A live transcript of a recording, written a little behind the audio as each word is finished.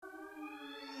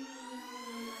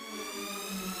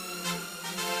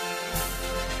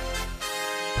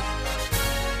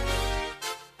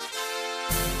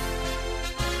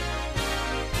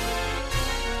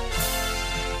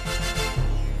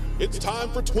time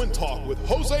for Twin Talk with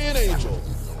Jose and Angel.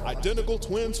 Identical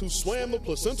twins who swam the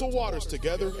placental waters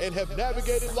together and have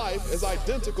navigated life as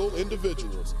identical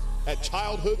individuals. At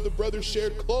childhood, the brothers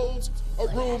shared clothes, a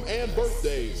room, and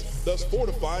birthdays, thus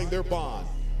fortifying their bond.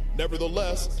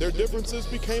 Nevertheless, their differences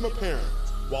became apparent.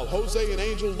 While Jose and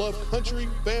Angel love country,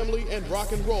 family, and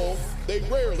rock and roll, they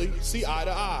rarely see eye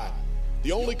to eye.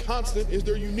 The only constant is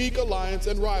their unique alliance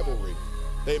and rivalry.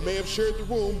 They may have shared the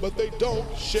room, but they don't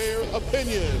share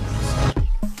opinions.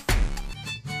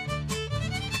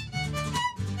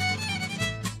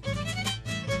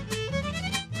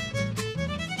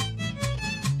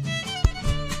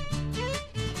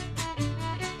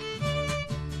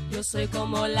 Yo soy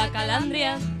como la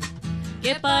calandria,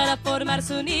 que para formar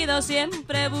su nido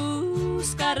siempre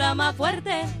busca rama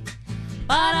fuerte,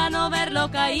 para no verlo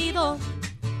caído.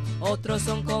 Otros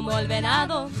son como el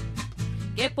venado,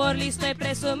 que por listo y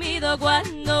presumido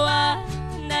cuando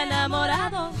anda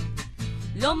enamorado,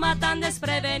 lo matan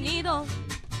desprevenido.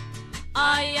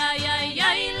 Ay, ay, ay,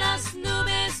 ay, las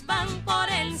nubes van por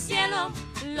el cielo,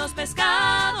 los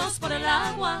pescados por el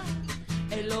agua,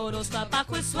 el oro está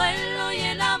bajo el suelo y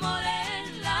el amor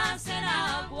en la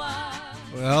ceragua.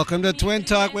 Welcome to Twin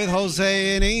Talk with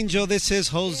Jose and Angel. This is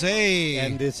Jose.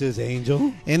 And this is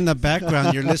Angel. In the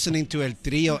background, you're listening to El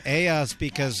Trio Ellas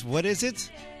because what is it?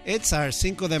 It's our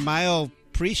Cinco de Mayo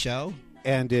pre-show.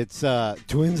 And it's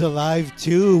Twins Alive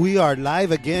 2. We are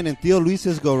live again in Tío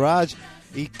Luis's garage.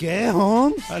 ¿Y qué,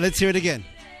 Holmes? Let's hear it again.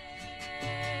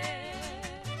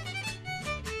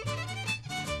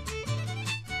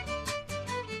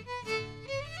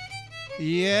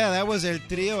 Yeah, that was El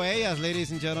Trio Ellas,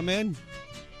 ladies and gentlemen.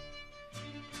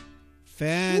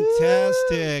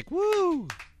 Fantastic. Woo!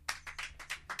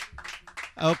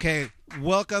 Okay,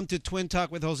 welcome to Twin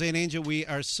Talk with Jose and Angel. We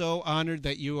are so honored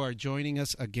that you are joining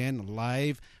us again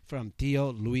live from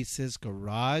Tío Luis's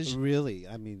garage. Really,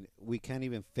 I mean, we can't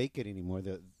even fake it anymore.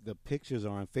 The pictures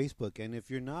are on Facebook, and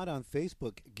if you're not on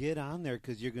Facebook, get on there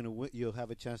because you'll have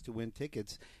a chance to win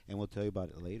tickets, and we'll tell you about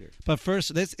it later. But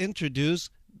first, let's introduce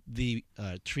the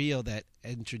trio that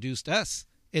introduced us.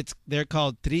 They're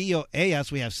called Trio Ellas.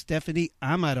 We have Stephanie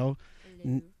Amaro,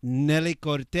 Nelly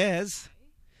Cortez,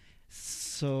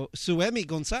 Suemi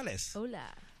Gonzalez. Hola.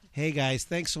 Hey, guys.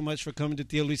 Thanks so much for coming to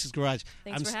Tío Luis's garage.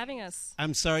 Thanks for having us.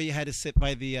 I'm sorry you had to sit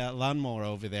by the lawnmower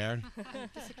over there.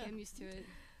 It's okay, I'm used to it.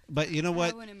 But you know what? I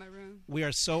have one in my room. We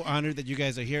are so honored that you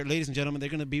guys are here. Ladies and gentlemen, they're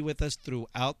going to be with us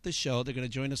throughout the show. They're going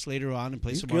to join us later on and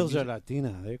play These some girls more are music.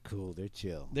 Latina. They're cool. They're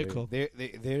chill. They're cool. They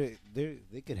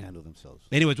can handle themselves.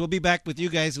 Anyways, we'll be back with you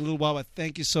guys in a little while, but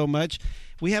thank you so much.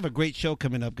 We have a great show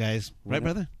coming up, guys. Right,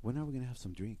 brother? When are we going to have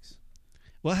some drinks?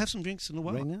 We'll have some drinks in a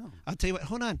while. Right now. I'll tell you what.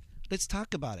 Hold on. Let's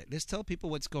talk about it. Let's tell people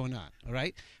what's going on, all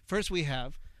right? First, we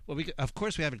have... Well, of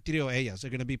course, we have Trio Ellas. They're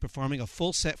going to be performing a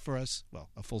full set for us, well,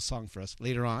 a full song for us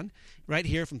later on, right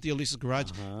here from Tío Luis's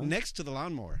garage, next to the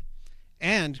lawnmower.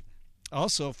 And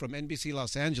also from NBC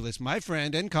Los Angeles, my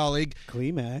friend and colleague,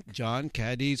 Klimac. John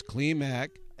Cadiz Klimac.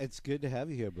 It's good to have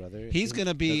you here, brother. He's going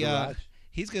to be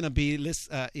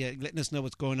letting us know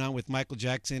what's going on with Michael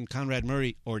Jackson, Conrad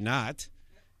Murray, or not,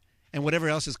 and whatever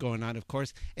else is going on, of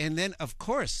course. And then, of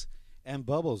course... And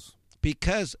Bubbles.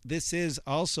 Because this is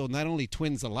also not only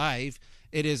Twins Alive,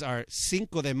 it is our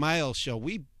Cinco de Mayo show.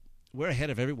 We're ahead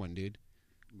of everyone, dude.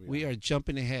 We are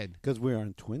jumping ahead. Because we're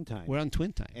on Twin Time. We're on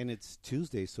Twin Time. And it's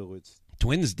Tuesday, so it's...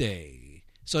 Twins Day.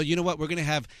 So you know what? We're going to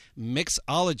have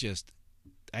mixologist.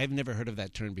 I've never heard of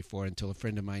that term before until a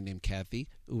friend of mine named Kathy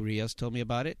Urias told me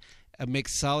about it. A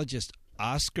mixologist,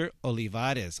 Oscar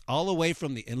Olivares, all the way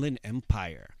from the Inland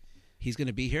Empire. He's going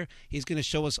to be here. He's going to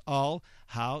show us all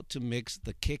how to mix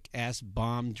the kick-ass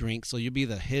bomb drink so you'll be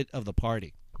the hit of the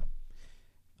party.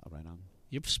 All right,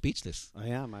 You're speechless. I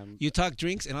am. You talk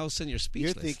drinks, and all of a sudden you're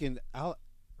speechless. You're thinking, I'll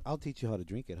teach you how to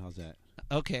drink it. How's that?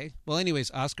 Okay. Well, anyways,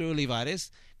 Oscar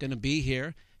Olivares going to be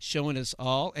here showing us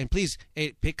all. And please,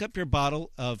 pick up your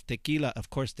bottle of tequila, of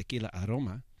course, Tequila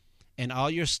Aroma, and all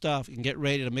your stuff and get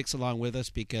ready to mix along with us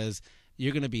because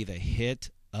you're going to be the hit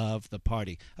of the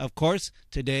party. Of course,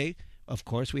 today... Of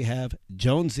course, we have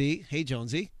Jonesy. Hey,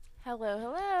 Jonesy. Hello,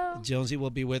 hello. Jonesy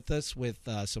will be with us with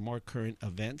some more current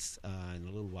events in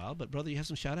a little while. But, brother, you have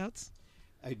some shout-outs?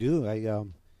 I do. I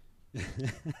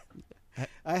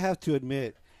have to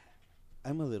admit,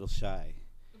 I'm a little shy.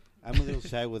 I'm a little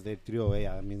shy with the Trio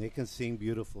Ellas. I mean, they can sing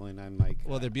beautiful, and I'm like...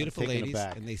 Well, they're beautiful ladies,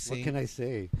 aback. and they sing. What can I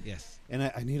say? Yes. And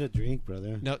I need a drink,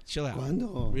 brother. No, chill out.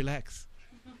 ¿Cuándo? Relax.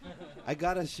 I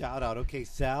got a shout-out. Okay,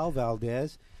 Sal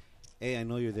Valdez. Hey, I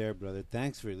know you're there, brother.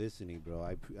 Thanks for listening, bro.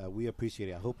 We appreciate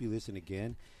it. I hope you listen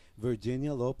again.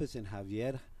 Virginia Lopez and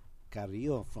Javier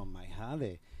Carrillo from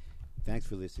Maijale. Thanks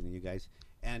for listening, you guys.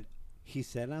 And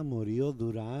Gisela Murillo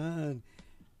Duran.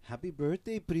 Happy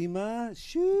birthday, prima.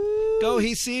 Shoo. Go,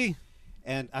 Hisi.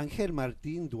 And Angel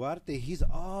Martin Duarte, he's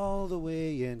all the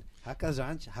way in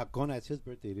Hakazanch, Hakona. It's his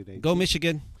birthday today. Go,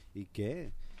 Michigan. ¿Y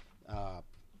qué?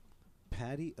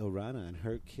 Patty Arana and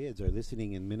her kids are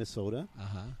listening in Minnesota.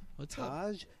 What's up?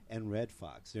 Taj and Red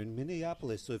Fox. They're in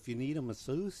Minneapolis. So if you need a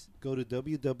masseuse, go to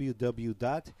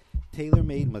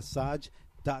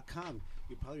www.tailormademassage.com.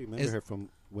 You probably remember her from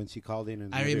when she called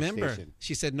in. I remember. Station.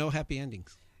 She said no happy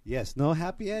endings. Yes, no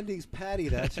happy endings, Patty.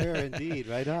 That's her indeed.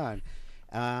 Right on.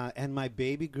 And my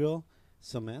baby girl,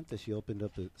 Samantha, she opened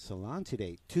up a salon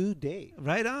today.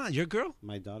 Right on. Your girl?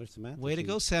 My daughter, Samantha. Way to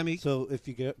go, Sammy. So if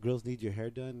you girls need your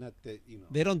hair done, not that,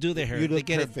 They don't do their hair. You look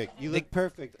they get perfect. You look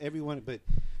perfect, everyone. But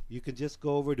you can just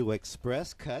go over to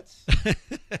Express Cuts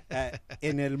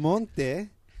in El Monte,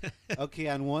 okay,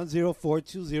 on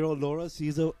 10420 Laura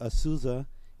Souza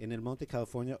in El Monte,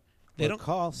 California. They Or don't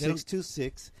call they don't-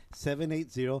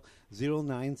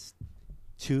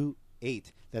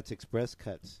 626-780-0928. That's Express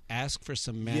Cuts. Ask for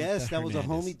Samantha Yes, that was a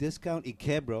Hernandez. homie discount.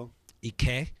 Ike, bro.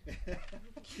 Ike.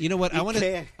 You know what? I want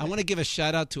Ike. to give a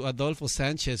shout out to Adolfo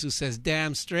Sanchez, who says,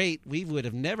 "Damn straight, we would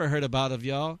have never heard about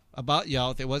y'all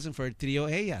if it wasn't for Trio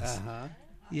Ellas." Uh-huh.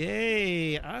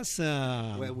 Yay!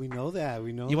 Awesome. Well, we know that.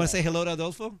 We know You want that. to say hello to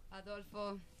Adolfo?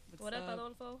 Adolfo. What up,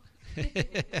 Adolfo?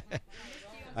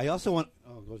 I also want...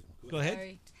 Oh, Go ahead.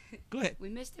 Sorry. Go ahead. We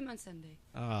missed him on Sunday.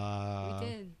 We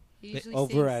did. He they- usually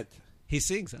over sings. at He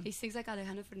sings, huh? He sings like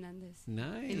Alejandro Fernandez.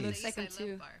 Nice. He looks like him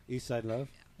too. Eastside Love.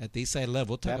 At the Eastside Love.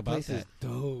 We'll talk That about place that. is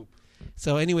dope.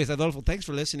 So, anyways, Adolfo, thanks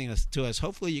for listening to us.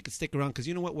 Hopefully, you can stick around because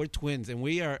you know what? We're twins, and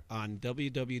we are on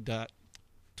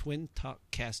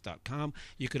www.twintalkcast.com.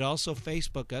 You could also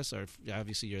Facebook us, or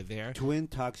obviously you're there. Twin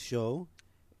Talk Show.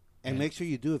 And Yeah. make sure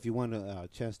you do if you want a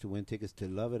chance to win tickets to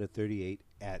Love at a 38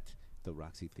 at the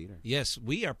Roxy Theater. Yes,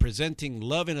 we are presenting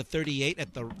Love in a 38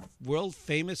 at the world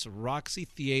famous Roxy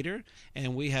Theater,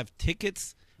 and we have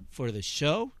tickets for the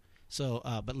show. So,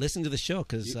 but listen to the show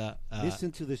because.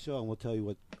 Listen to the show and we'll tell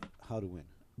you how to win.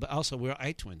 But also, we're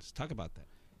iTwins. Talk about that.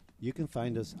 You can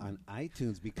find us on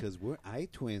iTunes because we're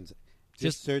iTwins. Just-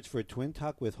 Just search for Twin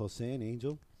Talk with Jose and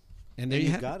Angel. And there and you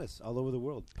you have. got us all over the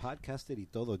world. Podcasted y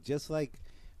todo. Just like,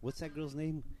 what's that girl's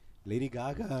name? Lady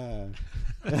Gaga.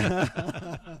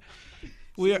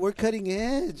 We're cutting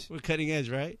edge. We're cutting edge,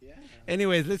 right? Yeah.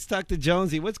 Anyways, let's talk to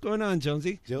Jonesy. What's going on,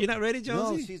 Jonesy? You're not ready,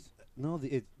 Jonesy?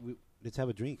 Let's have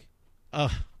a drink. Oh,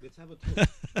 Let's have a toast.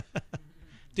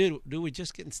 dude, we're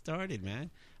just getting started, man.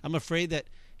 I'm afraid that,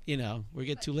 we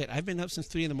get too late. I've been up since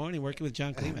 3 a.m. working with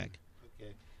John Klimak.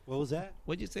 Okay. What was that?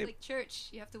 What'd you say? Like church.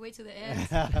 You have to wait till the end.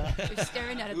 You're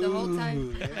staring at it the whole time.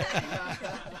 Ooh, yeah.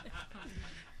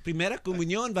 Primera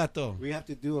comunión, vato. We have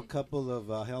to do a couple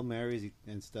of Hail Marys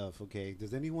and stuff, okay?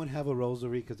 Does anyone have a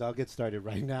rosary? Because I'll get started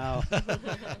right now.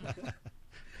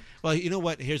 Well, you know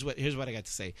what? Here's what I got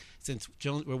to say. Since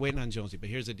we're waiting on Jonesy, but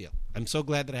here's the deal. I'm so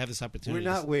glad that I have this opportunity.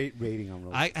 We're not waiting on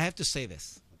rosary. I have to say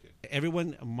this. Okay.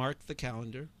 Everyone mark the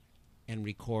calendar and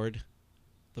record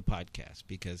the podcast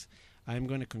because I'm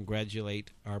going to congratulate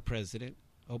our president,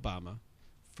 Obama,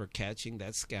 for catching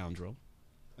that scoundrel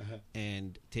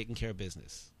and taking care of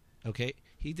business. Okay?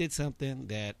 He did something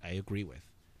that I agree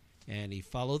with. And he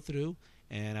followed through.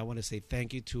 And I want to say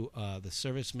thank you to the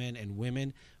servicemen and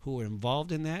women who were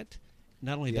involved in that.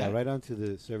 Not only Yeah, that, right on to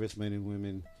the servicemen and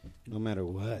women, no matter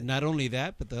what. not only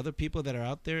that, but the other people that are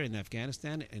out there in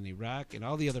Afghanistan and Iraq and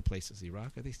all the other places.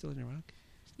 Iraq, are they still in Iraq?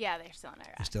 Yeah, they're still in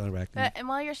Iraq. They're still in Iraq. But, and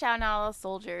while you're shouting out all those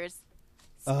soldiers,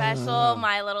 special,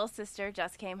 my little sister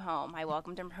just came home. I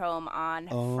welcomed her home on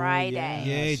Friday. Yeah.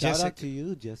 Yay, Shout Jessica. out to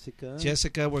you, Jessica.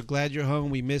 Jessica, we're glad you're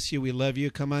home. We miss you. We love you.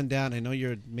 Come on down. I know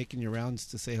you're making your rounds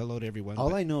to say hello to everyone.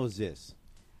 All but- I know is this.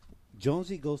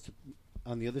 Jonesy goes to,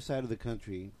 on the other side of the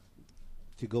country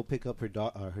to go pick up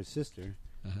her sister,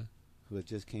 Uh-huh. who had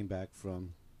just came back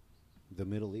from the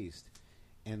Middle East,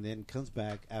 and then comes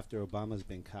back after Obama's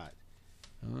been caught.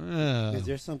 Oh. Is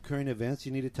there some current events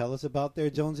you need to tell us about there,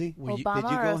 Jonesy? Well, you- Obama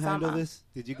Did you or go Osama? handle this?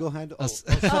 Did you go handle I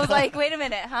was like, wait a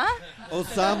minute, huh?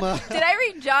 Osama? Did I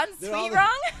read John's They're all tweet the-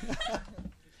 wrong?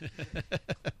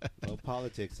 Well,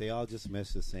 politics, they all just mesh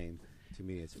the same to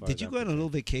me as far Did as you I'm go on a concerned. little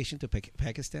vacation to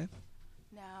Pakistan?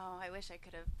 No, I wish I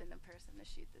could have been the person to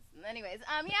shoot this. Anyways,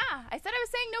 yeah, I said I was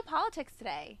saying no politics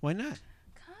today. Why not?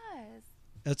 Cause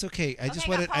That's okay. I Okay, just I got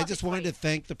wanted politics to for you.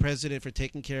 thank the president for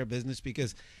taking care of business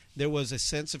because there was a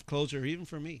sense of closure even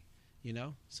for me,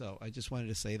 So I just wanted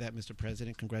to say that, Mr.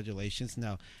 President, congratulations.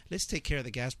 Now, let's take care of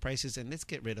the gas prices and let's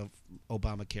get rid of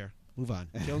Obamacare. Move on.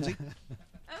 Jonesy?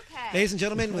 okay. Ladies and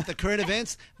gentlemen, with the current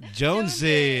events,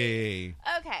 Jonesy.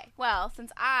 Okay. Well,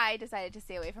 since I decided to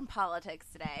stay away from politics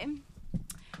today,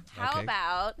 how Okay.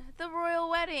 about the royal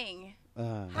wedding? How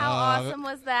Uh, awesome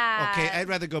was that? Okay, I'd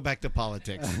rather go back to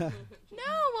politics. No,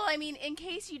 well, I mean, in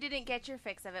case you didn't get your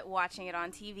fix of it watching it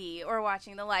on TV or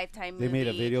watching the Lifetime movie. They made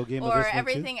a video game of or this one, too?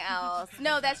 everything else.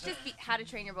 No, that's just How to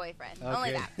Train Your Boyfriend.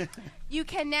 Only Okay. that. You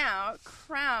can now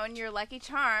crown your lucky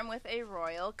charm with a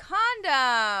royal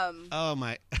condom. Oh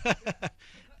my!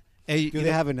 Hey, Do you they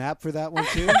know- have an app for that one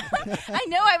too? I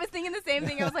know, I was thinking the same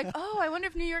thing. I was like, oh, I wonder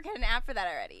if New York had an app for that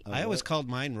already. I always called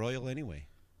mine Royal anyway.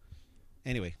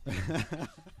 Anyway,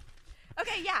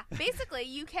 Okay, yeah. Basically,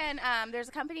 you can, there's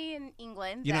a company in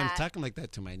England you know I'm that... talking like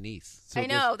that to my niece. I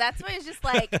know. That's why it's just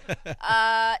like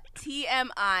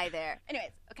TMI there.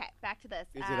 Anyways, okay, back to this.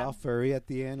 Is it all furry at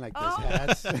the end, like those Oh.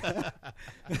 hats?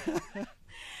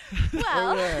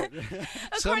 Well,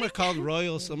 Some are called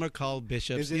royal, some are called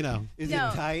bishops. Is it, You know, is No,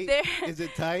 it tight? they're- Is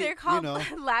it tight? they're called You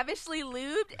know. lavishly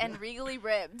lubed and regally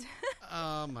ribbed.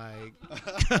 oh my!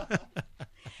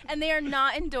 And they are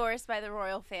not endorsed by the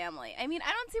royal family. I mean,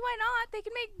 I don't see why not. They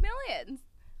can make millions.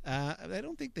 I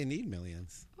don't think they need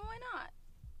millions. Well, why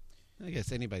not? I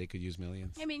guess anybody could use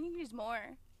millions. I mean, you can use more.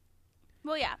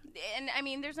 Well, yeah. And, I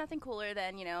mean, there's nothing cooler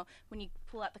than, you know, when you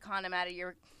pull out the condom out of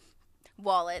your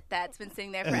wallet that's been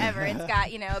sitting there forever. It's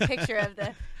got, you know, a picture of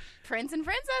the prince and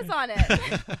princess on it.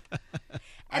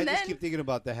 I And just then... keep thinking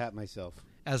about the hat myself.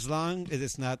 As long as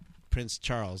it's not Prince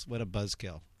Charles, what a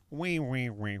buzzkill! Wee wee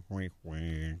wee wee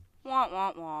wee. Wah,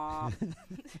 wah, wah.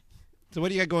 So what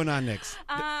do you got going on next?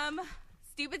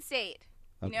 Stupid state.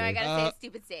 You know, I Okay. gotta say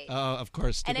stupid state. Oh, of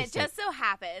course. And stupid it just so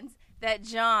happens that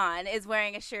John is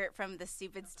wearing a shirt from the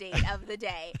stupid state of the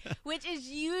day, which is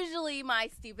usually my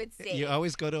stupid state. state. You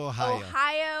always go to Ohio.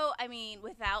 Ohio, I mean,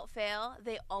 without fail,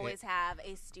 they always have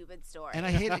a stupid story. And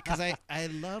I hate it because I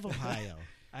love Ohio.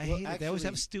 I Well, hate it. They always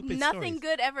have stupid Nothing stories.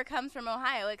 good ever comes from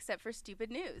Ohio except for stupid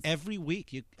news. Every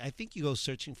week, I think you go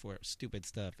searching for stupid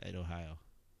stuff at Ohio.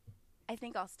 I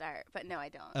think I'll start, but no, I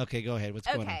don't. Okay, go ahead. What's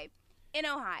going on? Okay, in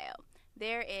Ohio,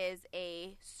 there is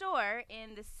a store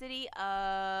in the city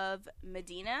of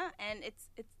Medina, and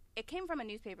it came from a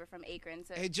newspaper from Akron.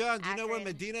 So Hey, John, do you know where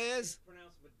Akron. Medina is?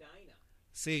 Pronounced Medina.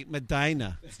 See,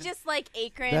 Medina. It's just like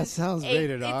Akron. That sounds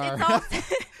rated R. It's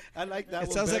all, I like that It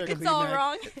one sounds better. like it's all Kleenex.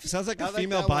 wrong. Sounds like I a like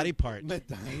female that body one. part.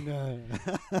 Medina.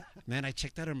 Man, I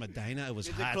checked out her Medina. It was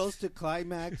Is hot. it close to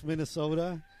Climax,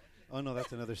 Minnesota? Oh no,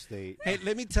 that's another state. Hey,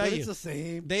 let me tell But you. it's the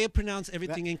same. They pronounce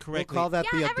everything incorrectly. We'll call that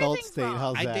Yeah, the adult everything's state. wrong.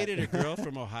 How's I that? dated a girl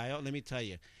from Ohio. Let me tell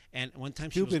you. And one time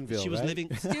she was Steubenville, right? living.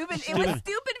 It was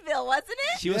Stupidville, wasn't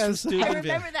it? She was from Yes. I Steubenville.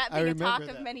 remember that I being a remember talk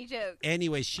that. of many jokes.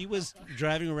 Anyway, she was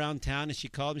driving around town and she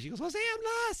called me. She goes, Jose, I'm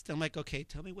lost. I'm like, okay,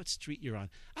 tell me what street you're on.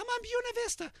 I'm on Buena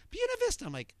Vista. Buena Vista.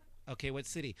 I'm like, okay, what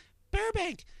city?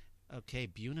 Burbank. Okay,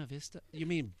 Buena Vista. You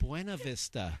mean Buena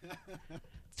Vista?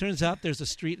 Turns out there's a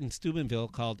street in Steubenville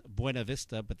called Buena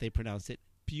Vista, but they pronounce it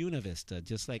Buena Vista,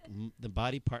 just like the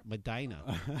body part Medina.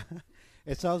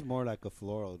 It sounds more like a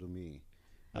floral to me.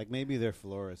 Like maybe they're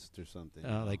florists or something.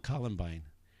 Like Columbine.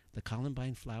 The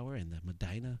Columbine flower and the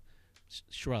Medina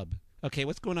shrub. Okay,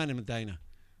 what's going on in Medina?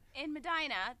 In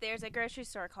Medina, there's a grocery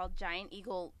store called Giant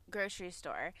Eagle Grocery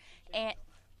Store, and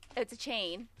it's a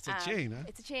chain. It's a chain, huh?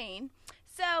 It's a chain.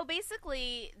 So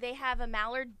basically, they have a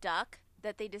mallard duck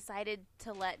that they decided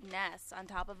to let nest on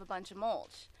top of a bunch of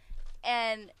mulch,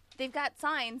 and they've got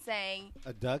signs saying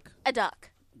A duck? a duck.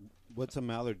 What's a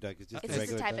mallard duck? It's just It's a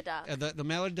just a regular type duck. of duck. The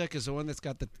mallard duck is the one that's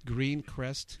got the green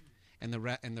crest and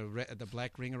the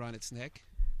black ring around its neck.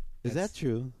 Is that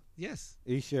true? Yes.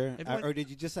 Are you sure? Everyone- Or did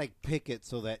you just like pick it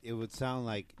so that it would sound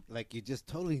like you just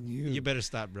totally knew? You better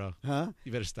stop, bro. Huh?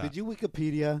 You better stop. Did you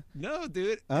Wikipedia? No,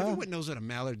 dude. Everyone knows what a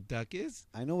mallard duck is.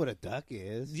 I know what a duck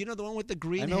is. You know the one with the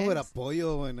green I know what a heads?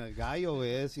 pollo and a gallo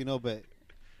is, but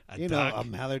A you duck. know a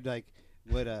mallard like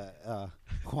with a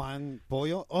Juan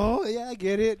Pollo. Oh yeah, I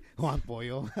get it, Juan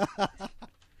Pollo.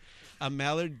 A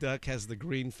mallard duck has the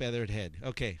green feathered head.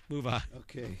 Okay, move on.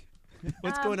 Okay.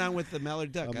 What's going on with the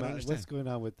mallard duck? I don't understand. What's going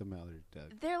on with the mallard duck?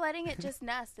 They're letting it just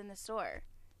nest in the store,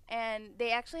 and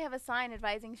they actually have a sign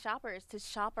advising shoppers to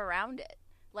shop around it.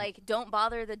 Like, don't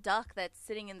bother the duck that's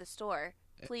sitting in the store.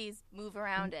 Please move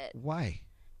around it. Why?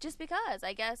 Just because,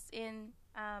 I guess, in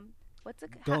what's it?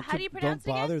 Don't How do you pronounce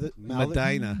don't it bother again? the mallard.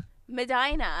 Medina.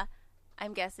 Medina,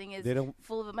 I'm guessing, is They don't-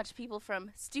 full of a bunch of people from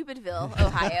Stupidville,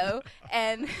 Ohio,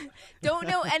 and don't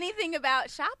know anything about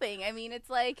shopping. I mean, it's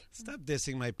like Stop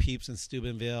dissing my peeps in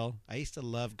Steubenville. I used to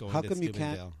love going How to come you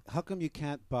can't? Steubenville. How come you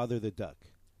can't bother the duck?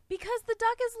 because the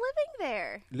duck is living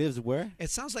there. Lives where? It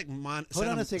sounds like Hold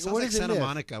on a second. Sounds Where like does it Santa live?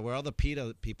 Monica, where all the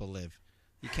PETA people live.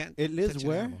 You can't. It lives touch an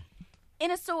where? animal.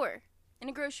 In a store. in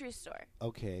a grocery store,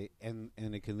 Okay, and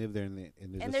it can live there, and there's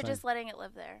and a they're sign- just letting it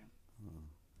live there. Oh.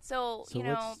 So, So you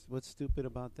know, what's stupid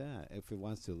about that? If it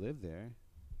wants to live there,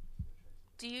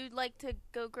 do you like to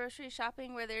go grocery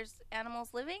shopping where there's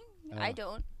animals living? I Oh.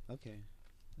 don't. okay.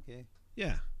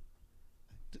 Yeah.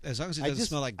 As long as it doesn't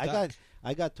smell like duck.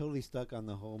 I got totally stuck on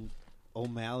the whole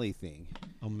O'Malley thing.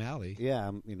 O'Malley. Yeah,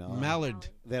 Mallard.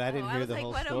 that I didn't I hear was the like,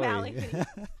 whole what story. O'Malley thing?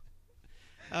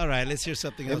 All right, let's hear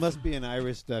something It else. must be an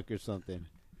Irish duck or something.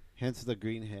 Hence the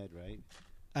green head, right?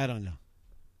 I don't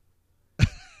know.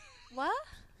 What?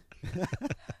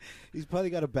 He's probably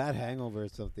got a bad hangover or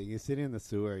something. He's sitting in the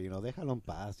sewer, Déjalo en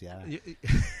paz, ya. Y-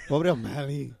 Pobre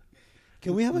O'Malley.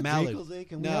 Can we have a Mallard. drink, Jose?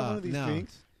 Can we No, have one of these no.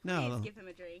 drinks? No, Please give him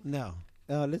a drink. no,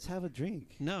 Let's have a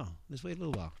drink. no. Let's wait a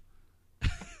little while.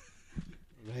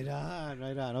 Right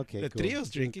on. Okay, The cool. trio's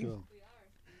drinking. Cool.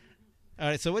 All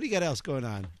right, so what do you got else going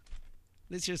on?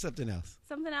 Let's hear something else.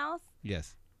 Something else?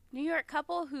 Yes. New York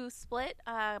couple who split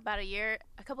a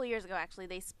couple of years ago actually,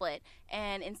 they split,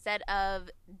 and instead of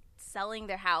selling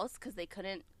their house because they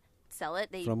couldn't sell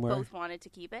it, they From where? both wanted to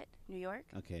keep it. New York.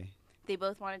 Okay. They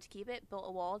both wanted to keep it, built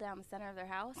a wall down the center of their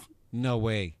house. No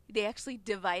way. They actually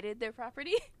divided their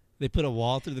property, They put a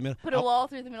wall through the middle. put a wall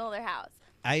through the middle of their house.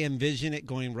 I envision it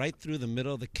going right through the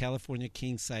middle of the California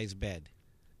king size bed.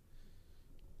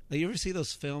 Like, you ever see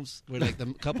those films where like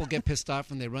the couple get pissed off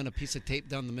and they run a piece of tape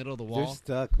down the middle of the They're wall?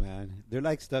 stuck, man. They're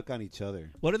like stuck on each other.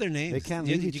 What are their names? They can't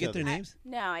Did leave you each get their other. names?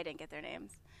 No, I didn't get their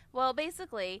names. Well,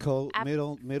 basically,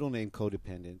 Middle name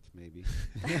codependent, maybe.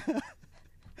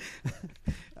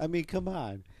 I mean, come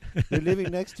on. They're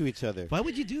living next to each other. Why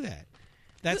would you do that?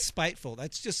 That's spiteful.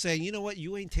 That's just saying, you know what?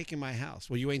 You ain't taking my house.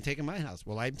 Well, you ain't taking my house.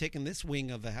 Well, I'm taking this wing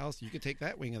of the house. You could take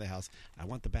that wing of the house. I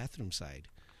want the bathroom side.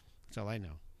 That's all I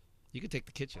know. You could take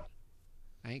the kitchen.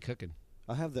 I ain't cooking.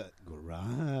 I'll have the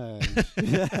garage.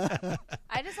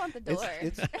 I just want the door.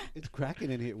 It's cracking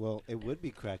in here. Well, it would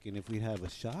be cracking if we have a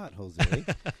shot, Jose,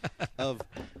 of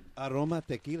Aroma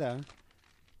Tequila.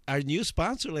 Our new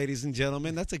sponsor, ladies and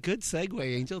gentlemen. That's a good segue,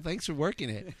 Angel. Thanks for working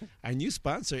it. Our new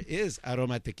sponsor is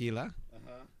Aroma Tequila.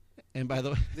 And by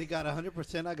the way, They got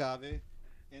 100% agave,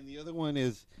 and the other one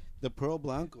is the Pearl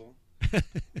Blanco.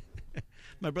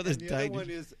 my brother's And the other died. one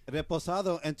is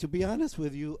Reposado. And to be honest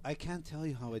with you, I can't tell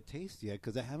you how it tastes yet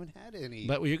because I haven't had any.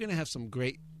 But you're going to have some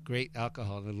great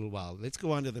alcohol in a little while. Let's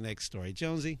go on to the next story.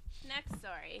 Jonesy. Next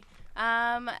story.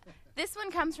 This one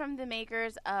comes from the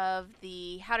makers of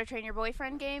the How to Train Your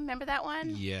Boyfriend game. Remember that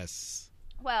one? Yes.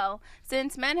 Well,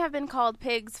 since men have been called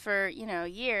pigs for,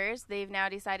 years, they've now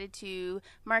decided to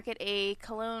market a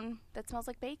cologne that smells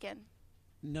like bacon.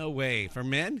 No way. For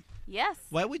men? Yes.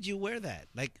 Why would you wear that?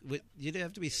 Like, you'd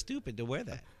have to be stupid to wear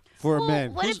that. For Well,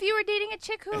 men. what if you were dating a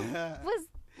chick who was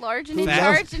large and Who in loves-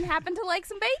 charge and happened to like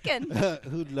some bacon?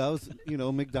 Who loves,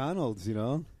 McDonald's,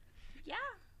 Yeah.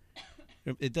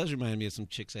 It does remind me of some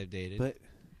chicks I've dated. But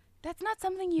That's not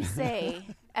something you say,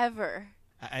 ever.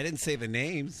 I didn't say the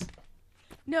names.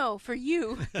 No, for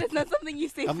you. That's not something you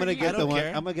say I'm for gonna you. get the don't one. care.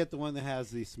 I'm gonna get the one that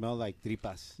has the smell like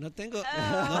tripas. No tengo.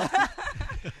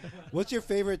 What's your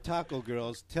favorite taco,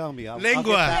 girls? Tell me. I'll Lengua.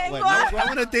 get that one. Lengua. I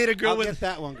want to date a girl I'll with get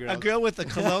that one, girls. a girl with a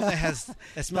cologne that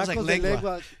smells Tacos like de lengua.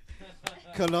 lengua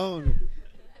cologne.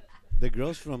 The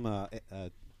girls from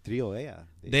Trio Ea.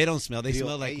 They don't smell. They Trio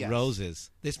smell like Ellas.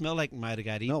 roses. They smell like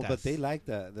margaritas. No, but they like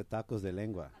the tacos de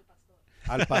lengua.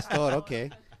 Al pastor. Okay,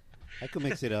 I could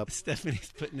mix it up.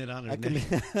 Stephanie's putting it on her I could.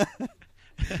 neck.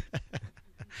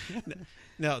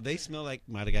 No, they smell like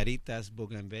margaritas,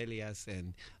 bougainvilleas,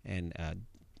 and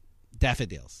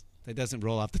daffodils. That doesn't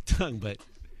roll off the tongue, but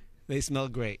they smell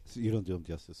great. So you don't do them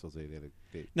justice, Jose.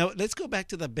 Now, let's go back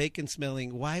to the bacon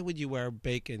smelling. Why would you wear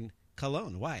bacon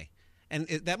cologne? Why? And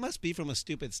that must be from a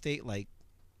stupid state like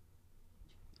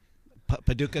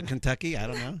Paducah, Kentucky. I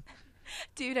don't know.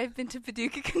 Dude, I've been to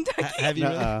Paducah, Kentucky. Have you?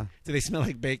 Nuh-uh. Really? Do they smell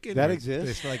like bacon? That or exists? Do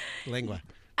they smell like lengua?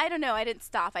 I don't know. I didn't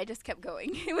stop. I just kept going.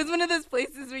 It was one of those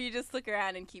places where you just look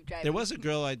around and keep driving. There was a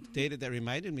girl I dated that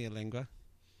reminded me of lengua.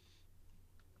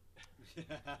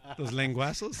 Those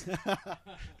lenguasos?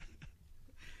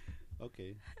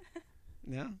 Okay.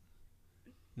 No?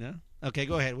 No? Okay,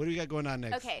 go ahead. What do we got going on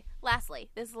next? Okay, lastly,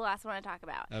 this is the last one I talk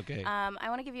about. Okay. I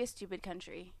want to give you a stupid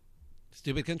country.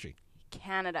 Stupid country.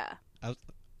 Canada.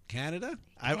 Canada?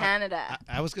 Canada.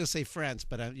 I was going to say France,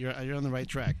 but you're on the right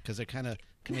track because they're kind of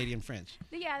Canadian French.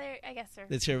 Yeah, I guess so.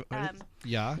 Let's hear.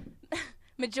 Yeah.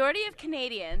 Majority of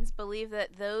Canadians believe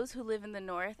that those who live in the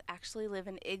north actually live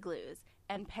in igloos,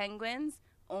 and penguins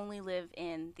only live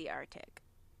in the Arctic,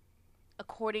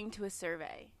 according to a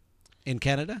survey. In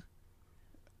Canada?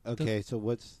 Okay. So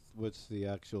what's the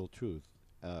actual truth?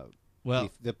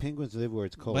 Well, the penguins live where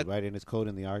it's cold, but- right? And it's cold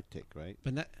in the Arctic, right?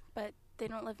 but not But they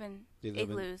don't live in They live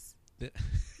in- igloos.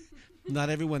 not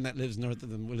everyone that lives north of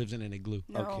them lives in an igloo.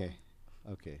 No.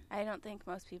 Okay. I don't think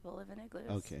most people live in igloos.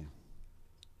 Okay.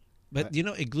 But you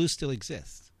know, igloos still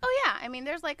exist. Oh, yeah. I mean,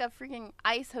 there's like a freaking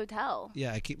ice hotel.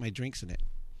 Yeah, I keep my drinks in it.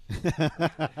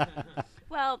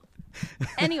 Well,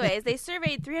 anyways, they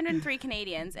surveyed 303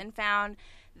 Canadians and found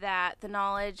that the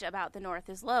knowledge about the North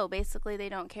is low. Basically, they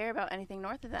don't care about anything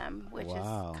north of them, which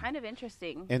Wow. is kind of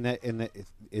interesting. And that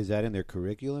is that in their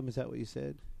curriculum? Is that what you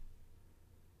said?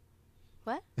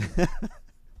 What?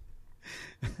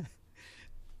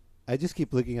 I just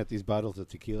keep looking at these bottles of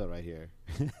tequila right here.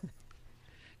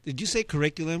 Did you say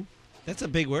curriculum? That's a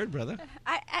big word, brother.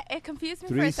 It confused me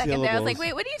 3 for a second there. I was like, syllables.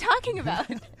 wait, what are you talking about?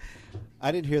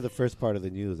 I didn't hear the first part of the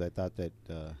news. I thought that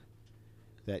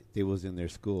that it was in their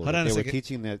school. Hold That on a they were second.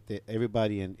 teaching that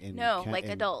everybody in No, like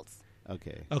adults.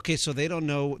 Okay. Okay, so they don't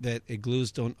know that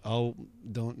igloos don't.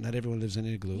 Not everyone lives in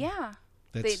an igloo. Yeah.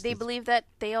 That's, They believe that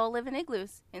they all live in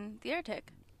igloos in the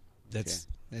Arctic, That's.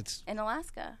 in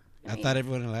Alaska. I thought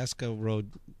everyone in Alaska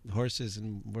rode horses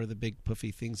and wore the big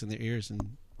puffy things in their ears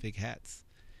and big hats,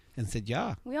 and said,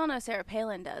 "Yeah." We all know Sarah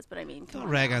Palin does, but I mean, come Don't on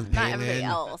rag now. on Not Palin. everybody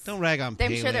else. Don't rag on I'm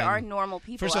Palin. sure there are normal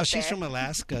people. First of all, out she's there. from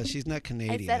Alaska. She's not I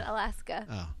Canadian. said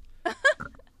Alaska. Oh.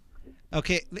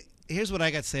 Okay, here's what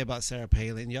I got to say about Sarah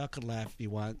Palin. Y'all could laugh if you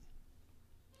want,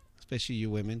 especially you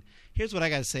women. Here's what I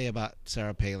got to say about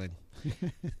Sarah Palin.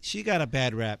 She got a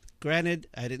bad rap. Granted,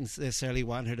 I didn't necessarily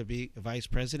want her to be vice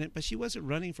president, but she wasn't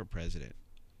running for president.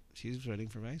 She was running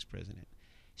for vice president.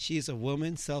 She's a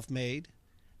woman, self-made,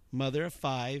 mother of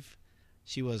 5.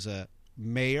 She was a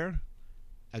mayor,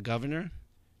 a governor,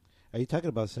 Are you talking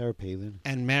about Sarah Palin?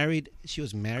 and married. She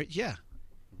was married, yeah.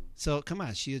 So come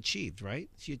on, she achieved, right?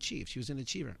 She achieved. She was an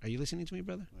achiever. Are you listening to me,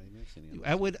 brother?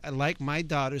 I would like my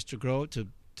daughters to grow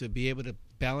to be able to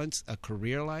balance a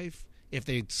career life if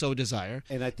they so desire,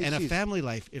 And I think a she's- family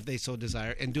life if they so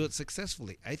desire, and do it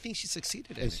successfully. I think she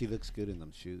succeeded in And it. she looks good in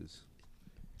them shoes.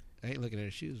 I ain't looking at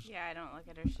her shoes. Yeah, I don't look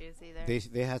at her shoes either.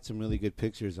 They had some really good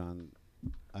pictures on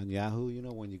Yahoo. You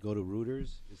know, when you go to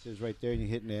Reuters, it says right there, and you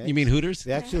hit an X. You mean Hooters?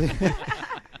 They actually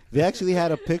they actually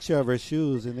had a picture of her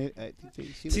shoes, and I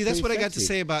think she See, looked that's pretty what I got to sexy.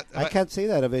 say about. I can't say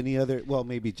that of any other. Well,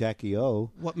 maybe Jackie O.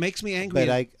 What makes me angry?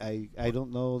 But I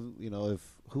don't know. You know, if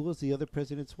who was the other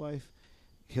president's wife?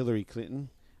 Hillary Clinton.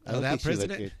 I don't that think she looked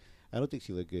president? good. I don't think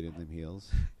she looked good in them heels.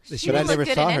 She But I didn't never look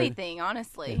good saw in her. anything,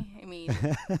 honestly. I mean,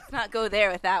 let's not go there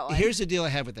with that one. Here's the deal I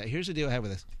have with that. Here's the deal I have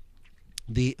with this.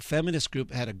 The feminist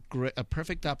group had a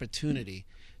perfect opportunity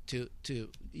to.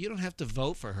 You don't have to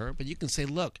vote for her, but you can say,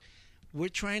 look, we're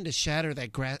trying to shatter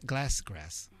that glass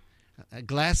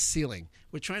ceiling.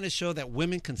 We're trying to show that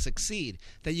women can succeed,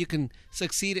 that you can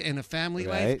succeed in a family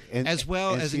Right. life And- as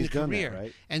well and as in a she's done that, career.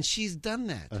 right? And she's done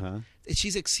that. Uh-huh.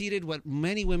 She's exceeded what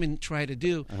many women try to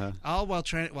do, Uh-huh. all while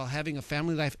having a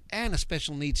family life and a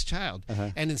special needs child.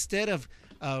 Uh-huh. And instead of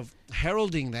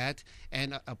heralding that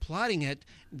and applauding it,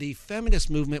 the feminist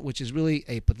movement, which is really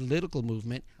a political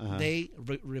movement, Uh-huh. they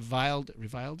reviled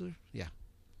her. Yeah,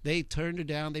 they turned her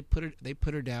down. They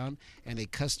put her down, and they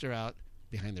cussed her out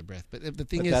behind their breath. But the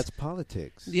thing But is, that's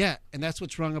politics. yeah, and that's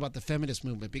what's wrong about the feminist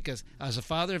movement. Because as a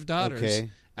father of daughters,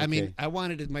 Okay, I mean, okay. I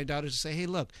wanted my daughters to say, "Hey,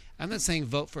 look, I'm not saying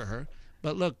vote for her,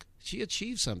 but look, she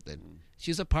achieved something.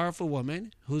 She's a powerful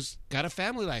woman who's got a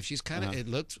family life. She's kind of Uh-huh. it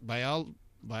looks by all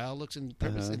looks and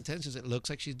purpose intentions, it looks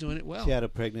like she's doing it well. She had a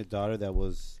pregnant daughter that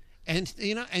was. And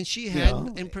and she had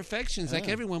know, imperfections like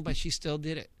everyone, but she still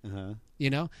did it.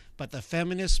 Uh-huh. But the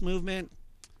feminist movement,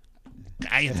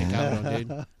 cállate, cabrón,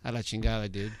 dude. A la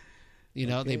chingada, dude. They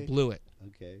Okay. blew it.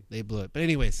 Okay. They blew it. But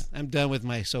anyways, I'm done with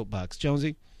my soapbox.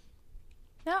 Jonesy,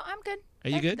 No, I'm good. Are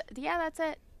you good? Yeah, that's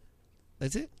it.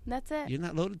 that's it. That's it. You're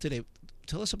not loaded today.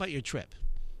 Tell us about your trip.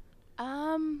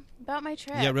 About my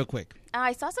trip. Yeah, real quick.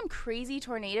 I saw some crazy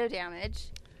tornado damage.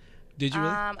 Did you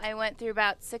really? I went through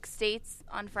about 6 states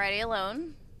on Friday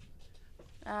alone.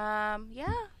 Yeah.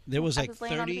 There was I like was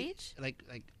laying on the 30, beach. like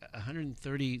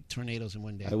 130 tornadoes in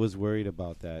one day. I was worried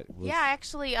about that. Yeah, I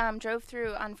actually drove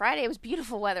through on Friday. It was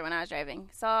beautiful weather when I was driving.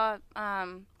 Saw a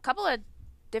couple of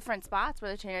different spots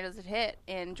where the tornadoes had hit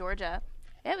in Georgia.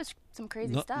 It was some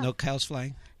crazy no, stuff. no cows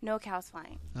flying. No cows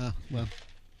flying. Oh well.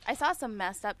 I saw some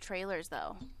messed up trailers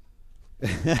though.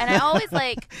 And I always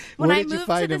like when Where I did you moved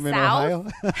find to the them in south. Ohio?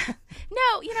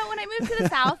 No, when I moved to the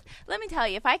south, let me tell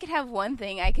you, if I could have one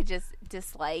thing I could just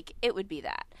dislike, it would be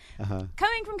that. Uh-huh.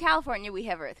 Coming from California, we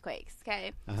have earthquakes,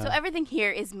 okay? So everything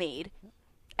here is made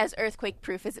as earthquake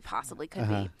proof as it possibly could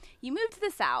Uh-huh. be. You move to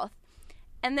the south,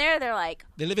 and they're like,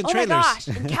 They live in oh trailers. my gosh,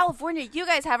 in California, you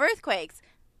guys have earthquakes.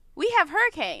 We have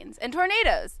hurricanes and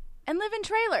tornadoes. and live in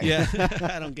trailers. Yeah,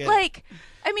 I don't get it. Like,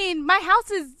 I mean, my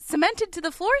house is cemented to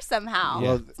the floor somehow.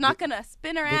 Well, It's not going to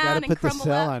spin They got around to and put the crumble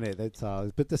cell up. on it. That's all.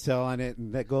 Put the cell on it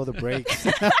and let go of the brakes.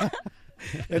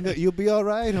 And you'll be all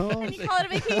right, And Holmes. you call it a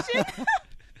vacation?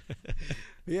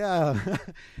 Yeah.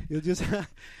 You'll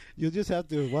just have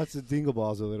to watch the Dingle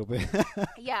Balls a little bit.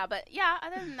 Yeah, but yeah,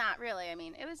 other than that, really, I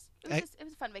mean, it was a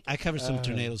fun vacation. I covered some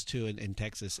tornadoes too in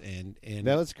Texas, and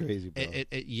That was crazy, bro.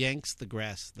 it yanks the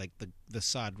grass, like the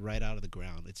sod, right out of the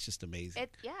ground. It's just amazing.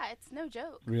 It's no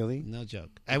joke. Really? No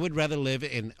joke. I would rather live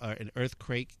in an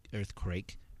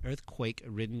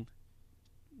earthquake-ridden,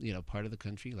 part of the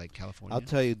country like California. I'll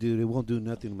tell you, dude, it won't do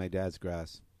nothing to my dad's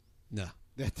grass. No,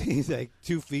 That thing's like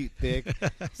 2 feet thick.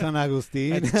 San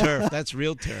Agustin. that's turf. That's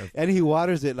real turf. And he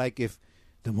waters it like if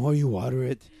the more you water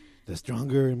it, the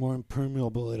stronger and more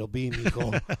impermeable it'll be,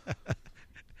 Nico.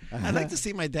 I'd like to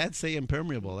see my dad say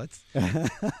impermeable. That's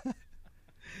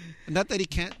not that he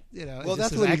can't. Well, it's just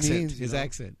that's his what he accent, means, His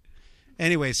accent.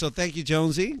 Anyway, so thank you,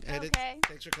 Jonesy. Okay.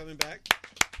 Thanks for coming back.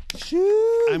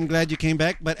 Shoot. I'm glad you came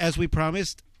back. But as we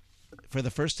promised, for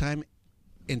the first time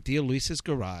in Tio Luis's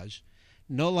garage,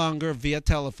 no longer via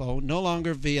telephone, no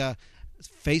longer via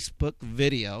Facebook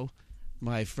video,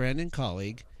 my friend and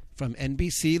colleague from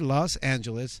NBC Los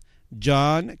Angeles,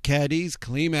 John Cadiz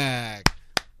Klimak.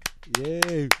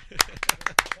 Yay.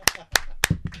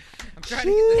 I'm trying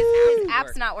to get this His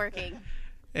app's not working.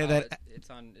 And it's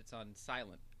on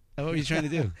silent. what were you trying to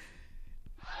do?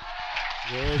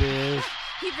 There it is.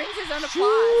 He brings his own applause.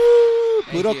 Woo!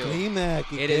 Thank Puro you.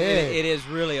 Klimak. It is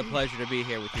really a pleasure to be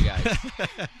here with you guys.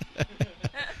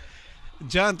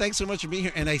 John, thanks so much for being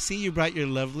here. And I see you brought your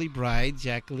lovely bride,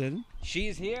 Jacqueline.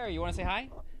 She's here. You want to say hi?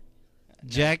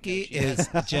 Jackie is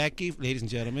Jackie, ladies and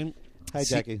gentlemen. Hi,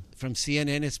 Jackie. From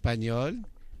CNN Espanol.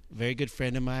 Very good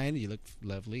friend of mine. You look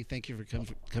lovely. Thank you for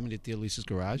coming to Tio Luis's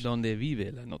garage. Donde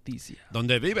vive la noticia.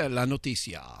 Donde vive la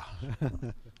noticia.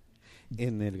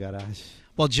 In el garage.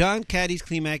 Well, John Cadiz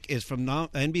Klimak is from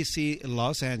NBC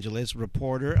Los Angeles,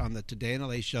 reporter on the Today in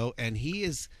LA show, and he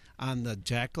is on the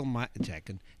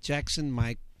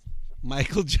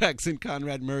Michael Jackson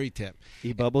Conrad Murray tip.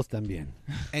 Y Bubbles también.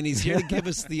 And he's here to give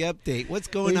us the update. What's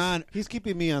going on? He's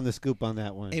keeping me on the scoop on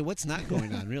that one. Hey, what's not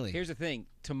going on, really? Here's the thing.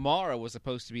 Tomorrow was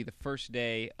supposed to be the first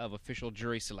day of official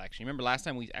jury selection. Remember last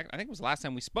time I think it was the last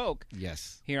time we spoke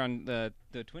Yes. here on the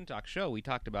Twin Talk show, we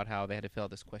talked about how they had to fill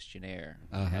out this questionnaire.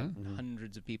 Uh-huh. They had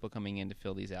hundreds of people coming in to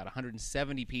fill these out.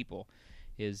 170 people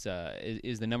is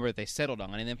the number that they settled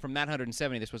on. And then from that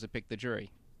 170, they're supposed to pick the jury.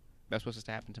 That's supposed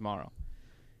to happen tomorrow.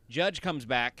 Judge comes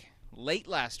back late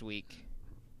last week,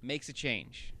 makes a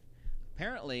change.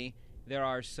 Apparently, there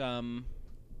are some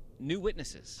new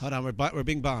witnesses. Hold on, we're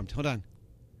being bombed. Hold on.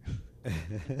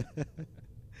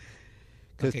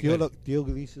 Because Okay, good. Tio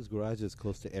Luis's garage is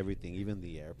close to everything, even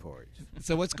the airport.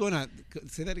 So what's going on?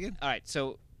 Say that again. All right,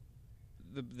 so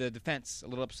the defense a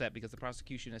little upset because the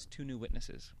prosecution has two new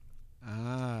witnesses,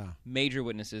 Ah, major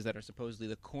witnesses that are supposedly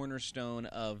the cornerstone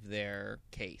of their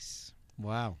case.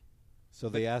 wow. So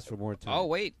they asked for more time. Oh,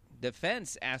 wait.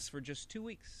 Defense asked for just 2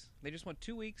 weeks. They just want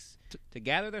 2 weeks to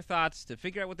gather their thoughts, to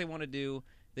figure out what they want to do.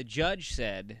 The judge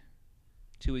said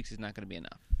 2 weeks is not going to be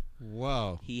enough.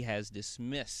 Whoa. He has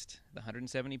dismissed the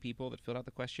 170 people that filled out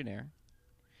the questionnaire.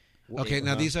 Okay,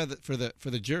 now these are for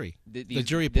the jury. The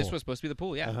jury pool. This was supposed to be the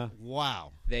pool, yeah. Uh-huh.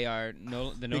 Wow. They are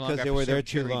no Because longer they have were to there serve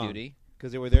too jury long. duty.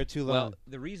 Because they were there too long. Well,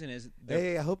 the reason is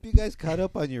Hey, I hope you guys caught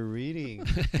up on your reading.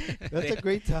 That's a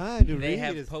great time to read. they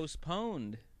have It's-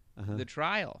 postponed Uh-huh. the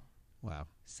trial Wow.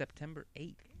 September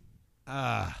 8th.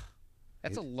 Ah,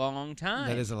 That's a long time.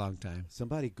 that is a long time.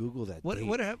 Somebody Google that. What- date.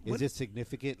 what hap- Is what- it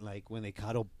significant? Like when they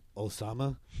caught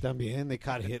Osama, también they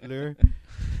caught Hitler.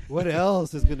 What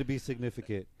else is going to be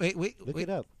significant? Wait, Look it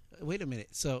up. Wait a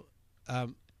minute. So,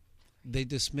 they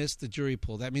dismissed the jury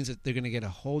pool. That means that they're going to get a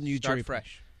whole new Start jury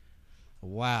fresh. pool.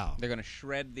 Wow. They're going to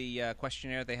shred the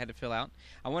questionnaire they had to fill out.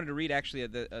 I wanted to read actually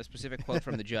a specific quote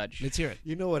from the judge. Let's hear it.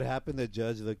 You know what happened? The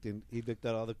judge looked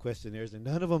at all the questionnaires, and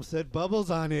none of them said Bubbles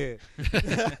on it.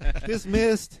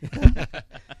 Dismissed.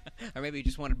 Or maybe he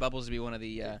just wanted Bubbles to be one of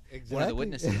the Exactly.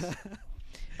 witnesses.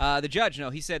 The judge, no,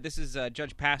 he said, this is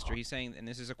Judge Pastor. He's saying, and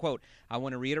this is a quote, "I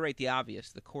want to reiterate the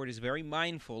obvious. The court is very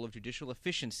mindful of judicial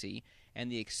efficiency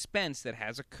and the expense that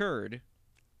has occurred."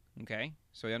 Okay?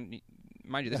 So,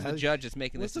 mind you, this is the judge that's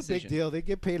making What's this the decision. big deal? They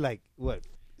get paid like what,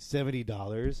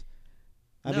 $70?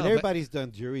 I No, mean, but- everybody's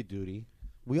done jury duty.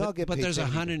 We all get But paid. there's $70.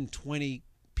 120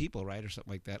 people, right, or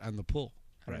something like that, on the pool.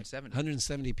 170.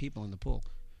 170 people in the pool.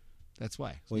 That's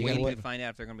why. Well, you Waiting know to what? find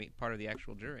out if they're going to be part of the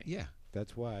actual jury. Yeah.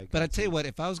 That's why. But I tell you what,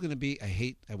 if I was going to be,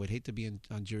 I would hate to be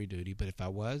on jury duty. But if I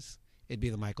was, it'd be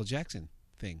the Michael Jackson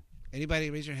thing. Anybody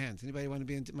raise your hands? Anybody want to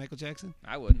be in Michael Jackson?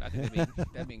 I wouldn't. I think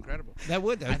that'd be incredible. That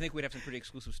would. I think we'd have some pretty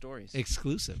exclusive stories.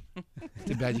 Exclusive.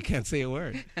 Too bad you can't say a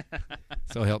word.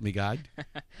 So help me God.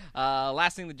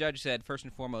 Last thing the judge said, first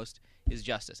and foremost, is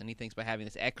justice. And he thinks by having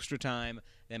this extra time,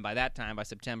 then by that time, by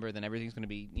September, then everything's going to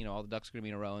be, all the ducks are going to be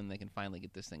in a row, and they can finally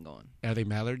get this thing going. Are they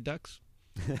mallard ducks?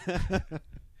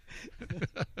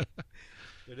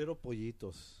 They're little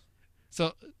pollitos.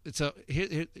 So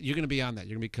here you're going to be on that.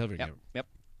 You're going to be covering it. Yep.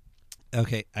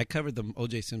 Okay, I covered the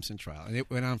O.J. Simpson trial, and it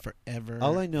went on forever.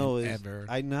 All I know is ever.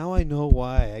 I know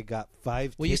why I got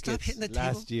 5 Will you tickets stop hitting the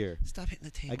last table? year. Stop hitting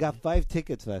the table. I got 5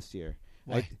 tickets last year.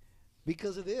 Why?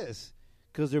 Because of this.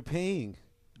 Because they're paying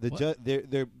the What?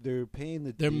 they're paying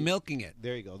the They're milking it.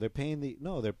 There you go. They're paying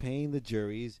the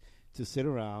juries to sit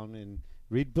around and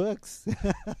read books.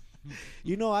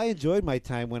 I enjoyed my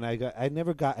time when I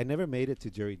never made it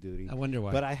to jury duty. I wonder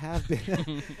why. But I have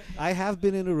been I have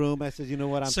been in a room. I said, you know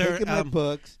what? I'm Sir, taking my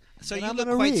books. So and you I'm look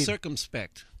gonna quite read.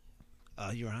 circumspect.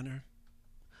 Your Honor.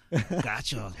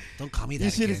 Gotcha. Don't call me that You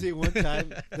should again. have seen one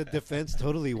time the defense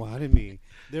totally wanted me.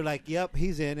 They're like, "Yep,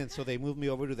 he's in," and so they moved me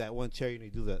over to that one chair. You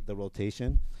do the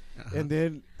rotation, and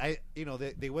then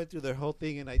they went through their whole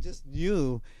thing, and I just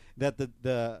knew that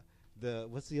the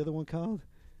what's the other one called?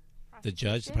 The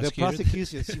judge, the The prosecutor.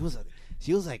 prosecution.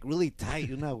 She was like really tight.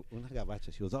 Una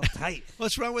gabacha. She was all tight.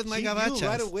 What's wrong with my She knew gabachas?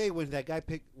 right away when that guy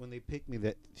when they picked me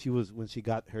that when she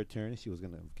got her turn, she was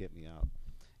gonna get me out.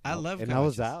 I love and gabachas. I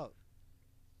was out.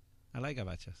 I like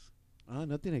gabachas.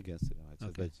 Nothing against it.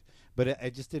 Okay. But I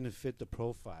just didn't fit the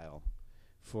profile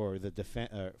for the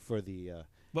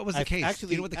What was the case? Actually,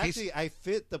 Do you know what the case? I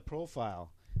fit the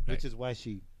profile, Right. which is why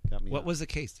she got me. What out. was the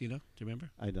case? Do you know? Do you remember?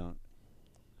 I don't.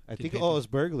 I Did think paper- it was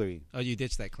burglary. Oh, you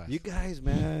ditched that class. You guys,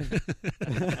 man.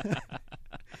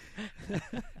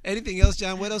 Anything else,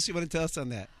 John? What else you want to tell us on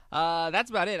that? That's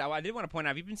about it. I did want to point out,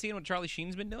 have you been seeing what Charlie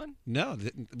Sheen's been doing? No.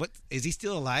 What is he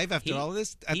still alive after He- all of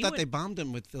this? I he thought went- they bombed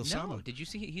him with Phil No. Samo. Did you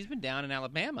see? He's been down in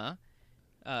Alabama.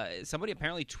 Somebody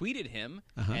apparently tweeted him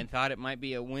Uh-huh. and thought it might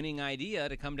be a winning idea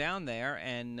to come down there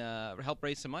and help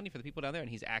raise some money for the people down there.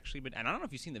 And he's actually been. And I don't know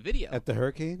if you've seen the video. At the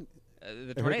hurricane.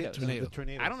 The The hurricane- tornadoes. The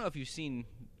tornadoes. I don't know if you've seen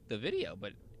the video,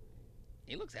 but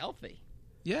he looks healthy.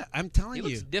 Yeah, I'm telling He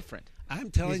you. looks different. I'm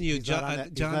telling you, he's John. not on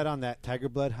that, John, he's not on that Tiger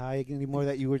Blood high anymore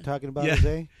that you were talking about, Yeah.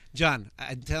 Jose. John,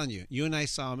 I'm telling you. You and I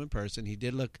saw him in person. He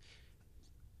did look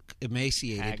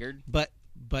emaciated, Haggard. but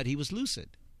he was lucid.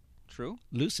 True.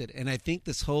 Lucid, and I think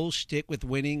this whole shtick with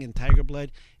winning and Tiger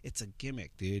Blood, it's a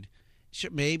gimmick, dude.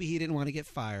 Sure, maybe he didn't want to get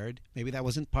fired. Maybe that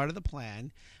wasn't part of the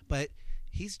plan. But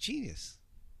he's genius.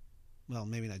 Well,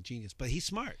 maybe not genius, but he's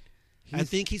smart. I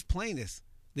think he's playing this.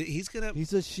 He's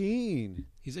He's a Sheen.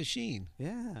 He's a Sheen.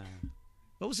 Yeah.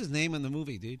 What was his name in the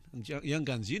movie, dude? Young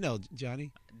Guns. You know,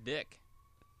 Johnny. Dick.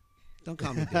 Don't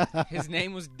call me Dick. His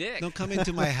name was Dick. Don't come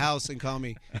into my house and call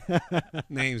me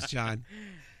names, John.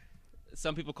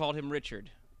 Some people called him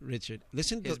Richard. Richard.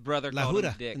 Listen to His brother La called him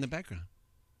Jura Dick. in the background.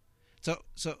 So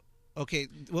okay.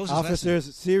 What was his last name?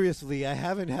 Officers, seriously, I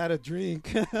haven't had a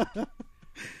drink.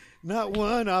 Not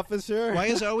one, officer. Why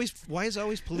is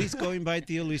always police going by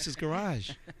Theo Luis's garage?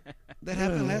 That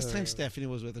happened last time Stephanie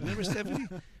was with us. Remember, Stephanie?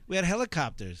 We had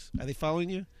helicopters. Are they following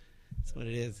you? That's what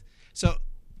it is. So,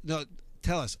 no,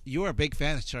 tell us. You are a big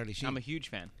fan of Charlie Sheen. I'm a huge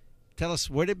fan. Tell us,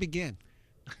 where did it begin?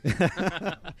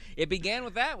 It began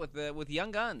with that, with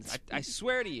Young Guns. I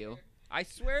swear to you. I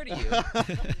swear to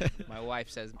you. My wife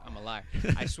says I'm a liar.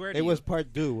 I swear to It you. was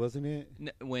part 2, wasn't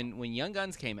it? When Young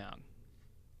Guns came out,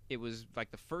 it was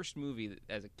like the first movie that,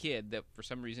 as a kid that for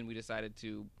some reason we decided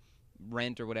to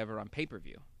rent or whatever on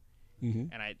pay-per-view.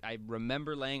 Mm-hmm. And I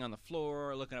remember laying on the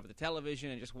floor, looking up at the television,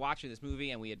 and just watching this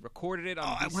movie. And we had recorded it on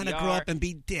Oh, VCR. I want to grow up and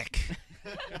be Dick.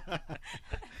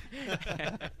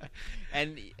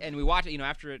 and we watched it.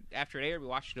 After it aired, we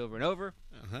watched it over and over.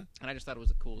 Uh-huh. And I just thought it was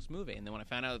the coolest movie. And then when I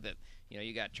found out that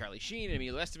you got Charlie Sheen and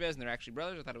Emilio Estevez, and they're actually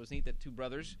brothers, I thought it was neat that two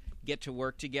brothers get to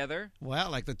work together. Wow,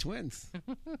 like the twins.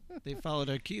 They followed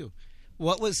our cue.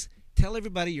 Tell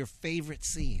everybody your favorite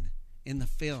scene in the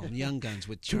film Young Guns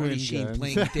with Charlie Twin Sheen Guns.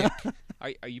 playing Dick.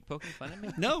 Are you poking fun at me?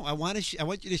 No, I want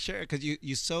you to share it because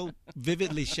you so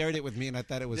vividly shared it with me, and I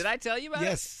thought it was. Did I tell you about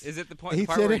Yes. it? Is it the part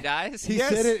where he dies? He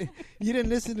said it. You didn't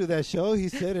listen to that show. He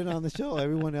said it on the show.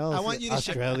 Everyone else, I want you to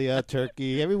share- Australia,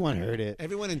 Turkey, everyone heard it.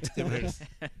 Everyone in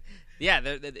Yeah,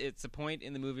 it's a point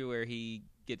in the movie where he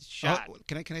gets shot. Oh,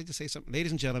 can I just say something?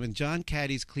 Ladies and gentlemen, John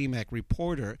Caddy's Klimak,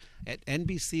 reporter at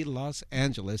NBC Los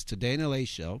Angeles, Today in LA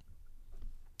show,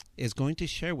 is going to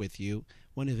share with you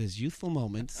one of his youthful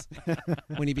moments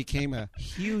when he became a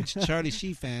huge Charlie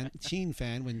Sheen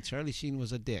fan when Charlie Sheen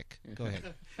was a dick. Go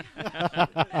ahead.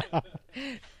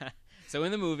 So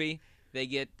in the movie, they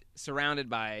get surrounded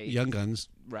by Young Guns.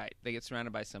 Right. They get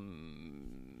surrounded by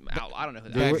some. I don't know who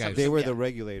They Bad were, guys. they were yeah. the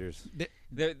regulators.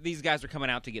 These guys are coming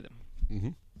out to get them. Mm-hmm.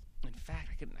 In fact,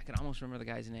 I can almost remember the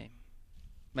guy's name.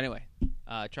 But anyway,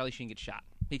 Charlie Sheen gets shot.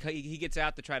 He gets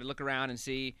out to try to look around and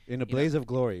see. In a blaze of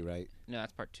glory, right? No,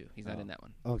 that's part 2. He's not in that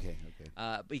one. Okay.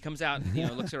 But he comes out,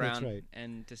 looks around right.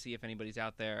 and to see if anybody's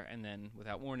out there, and then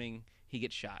without warning, he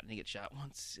gets shot. And he gets shot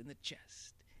once in the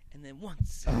chest, and then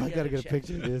once. In Oh, the I gotta other get a chest.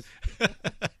 picture of this.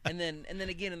 And then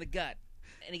again in the gut,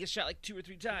 and he gets shot like 2 or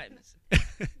 3 times.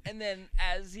 And then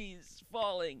as he's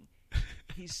falling,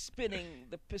 he's spinning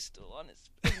the pistol on his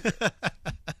finger,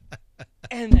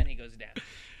 and then he goes down.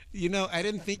 I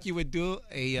didn't think you would do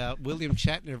a William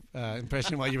Shatner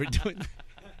impression while you were doing that.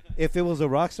 If it was a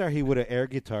rock star, he would have air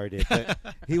guitared it. But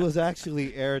he was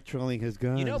actually air trolling his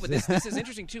guns. But this is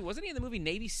interesting too. Wasn't he in the movie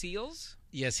Navy SEALs?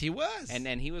 Yes, he was. And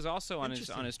he was also on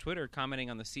Interesting. his Twitter commenting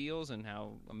on the SEALs and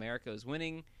how America is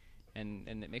winning, and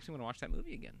it makes me want to watch that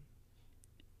movie again.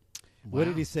 What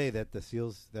did he say? That the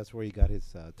SEALs, that's where he got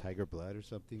his tiger blood or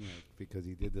something? Like, because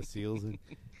he did the SEALs and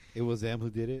it was them who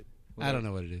did it? I don't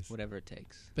know what it is. Whatever it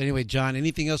takes. But anyway, John,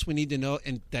 anything else we need to know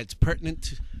and that's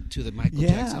pertinent to the Michael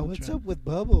Jackson? Yeah, what's trial? up with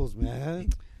Bubbles, man?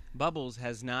 Bubbles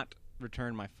has not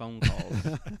returned my phone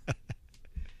calls.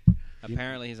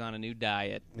 Apparently, he's on a new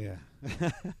diet. Yeah.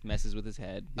 Messes with his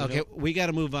head. Okay, we got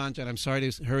to move on, John. I'm sorry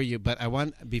to hurry you, but I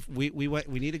want we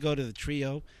need to go to the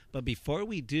trio. But before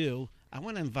we do, I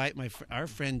want to invite our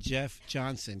friend Jeff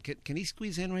Johnson. Can he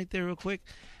squeeze in right there real quick?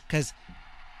 Because,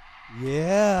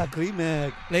 Yeah,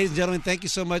 Klimak. ladies and gentlemen, thank you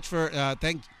so much for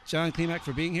thank John Klimak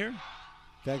for being here.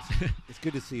 Thanks. It's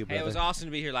good to see you, Hey, brother. it was awesome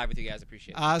to be here live with you guys.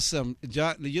 Appreciate it. Awesome,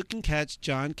 John. You can catch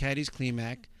John Caddy's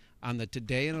Klimak on the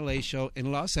Today in LA show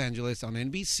in Los Angeles on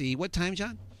NBC. What time,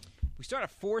 John? We start at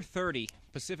 4:30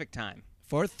 Pacific time.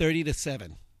 4:30 to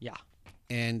 7. Yeah.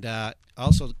 And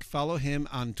also follow him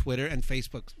on Twitter and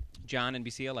Facebook. John and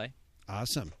BCLA,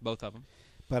 Awesome. both of them.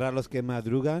 Para los que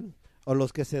madrugan o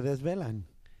los que se desvelan.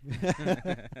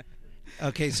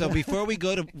 Okay, so before we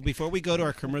go to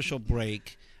our commercial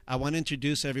break, I want to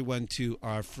introduce everyone to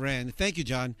our friend. Thank you,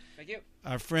 John. Thank you.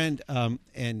 Our friend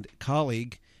and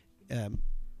colleague.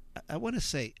 I want to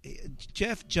say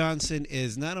Jeff Johnson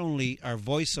is not only our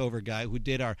voiceover guy who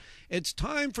did our "It's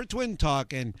Time for Twin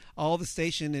Talk" and all the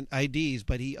station and IDs,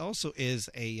 but he also is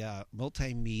a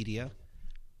multimedia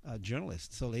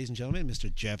journalist. So, ladies and gentlemen,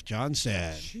 Mr. Jeff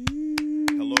Johnson.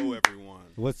 Hello, everyone.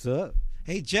 What's up?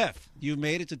 Hey, Jeff, you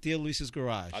made it to Theo Luis's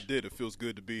garage. I did. It feels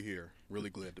good to be here. Really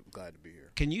glad to be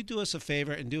here. Can you do us a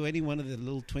favor and do any one of the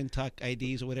little Twin Talk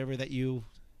IDs or whatever that you?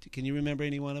 Can you remember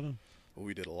any one of them? Well,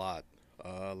 we did a lot.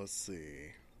 Let's see.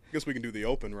 I guess we can do the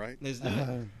open, right? Let's do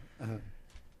it.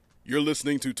 You're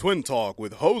listening to Twin Talk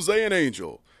with Jose and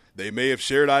Angel. They may have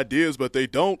shared ideas, but they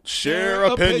don't share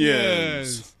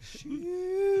opinions.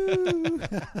 Yeah,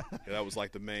 that was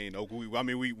like the main.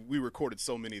 We recorded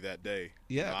so many that day.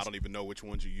 Yeah. I don't even know which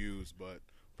ones you used, but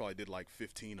probably did like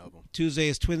 15 of them. Tuesday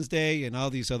is Twins Day and all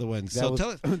these other ones. That So was, tell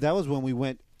us. that was when we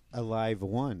went Alive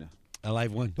 1.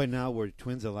 Alive 1 But now we're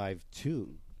Twins Alive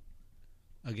 2.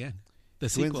 again. The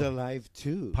Twins sequel. Alive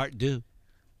 2. Part 2.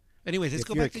 Anyways, let's If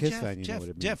go you're back a to Kiss Jeff. fan, you know Jeff, what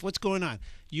it means. Jeff, what's going on?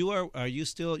 You're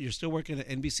still working at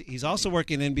NBC. He's also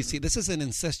working at NBC. This is an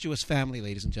incestuous family,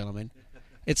 ladies and gentlemen.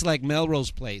 It's like Melrose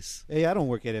Place. Hey, I don't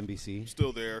work at NBC.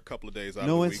 Still there a couple of days out No of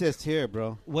the one week. says here,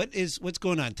 bro. What's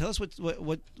going on? Tell us what's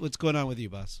going on with you,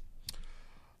 boss.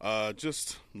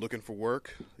 Just looking for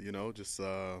work, just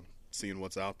seeing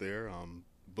what's out there.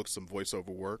 Booked some voiceover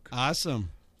work.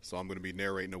 Awesome. So I'm going to be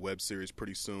narrating a web series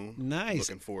pretty soon. Nice.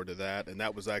 Looking forward to that. And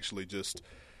that was actually just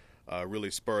really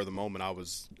spur of the moment. I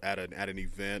was at an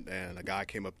event, and a guy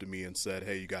came up to me and said,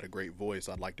 "Hey, you got a great voice.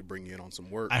 I'd like to bring you in on some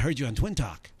work." I heard you on Twin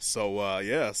Talk. So, I'm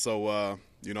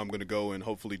going to go and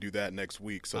hopefully do that next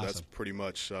week. So that's Awesome. pretty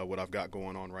much what I've got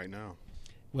going on right now.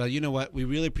 Well, you know what? We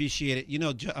really appreciate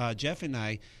it. Jeff and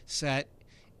I sat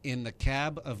in the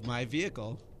cab of my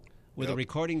vehicle with a Yep.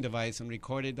 recording device and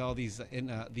recorded all these in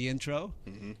the intro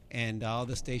and all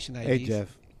the station IDs. Hey,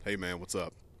 Jeff. Hey, man, what's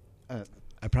up?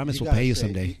 I promise we'll gotta pay you say-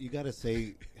 someday. You got to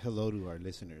say hello to our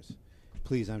listeners.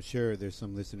 Please, I'm sure there's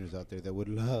some listeners out there that would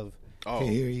love Oh. to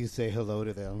hear you say hello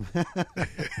to them.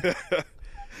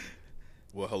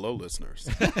 Well, hello, listeners.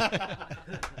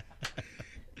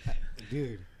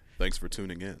 Dude. Thanks for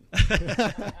tuning in.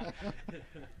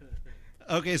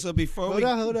 Okay, so before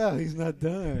Hold on. He's not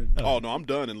done. Oh, no, I'm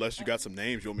done unless you got some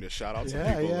names you want me to shout out some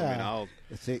Yeah, people. yeah. I mean, I'll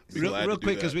Say, be real glad to do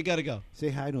quick because that. we got to go. say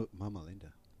hi to Mama Linda.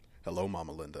 Hello,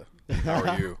 Mama Linda. How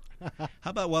are you? How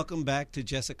about welcome back to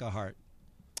Jessica Hart?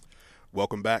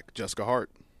 Welcome back, Jessica Hart.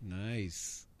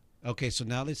 Nice. Okay, so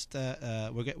now let's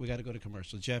we got to go to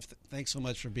commercial. Jeff, thanks so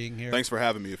much for being here. Thanks for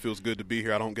having me. It feels good to be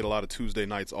here. I don't get a lot of Tuesday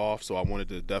nights off, so I wanted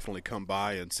to definitely come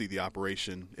by and see the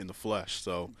operation in the flesh.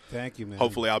 So thank you, man.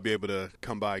 Hopefully I'll be able to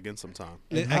come by again sometime.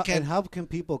 And how can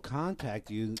people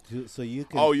contact you so you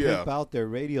can pimp out their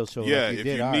radio show? Yeah, like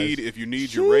if you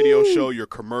need your radio show, your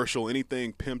commercial,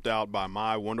 anything pimped out by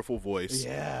my wonderful voice.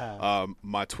 Yeah.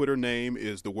 My Twitter name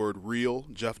is the word real,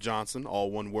 Jeff Johnson,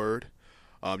 all one word.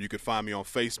 You could find me on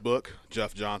Facebook,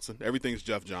 Jeff Johnson. Everything's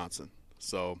Jeff Johnson.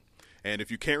 So, and if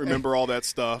you can't remember all that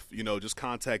stuff, just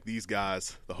contact these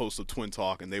guys, the hosts of Twin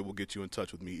Talk, and they will get you in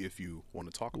touch with me if you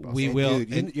want to talk about We something. will.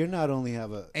 Dude, you not only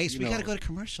have Ace, we got to go to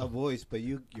commercial. a voice, but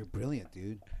you're brilliant,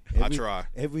 dude. I try.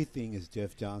 Everything is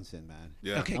Jeff Johnson, man.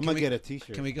 Yeah. Okay, I'm going to get a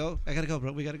T-shirt. Can we go? I got to go,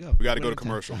 bro. We got to go. We got to go to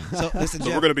commercial. So, listen, So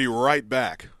Jeff. we're going to be right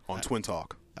back on Twin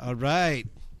Talk. All right.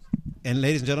 And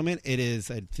ladies and gentlemen, it is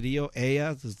a Trio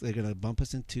Ellas. They're going to bump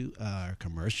us into our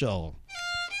commercial.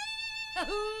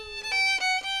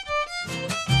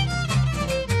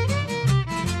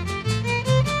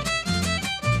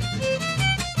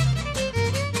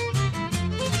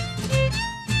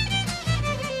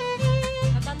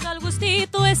 Cantando al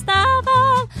gustito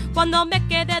estaba cuando me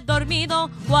quedé dormido,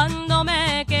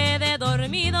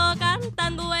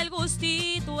 cantando el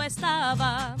gustito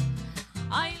estaba.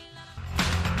 Ay,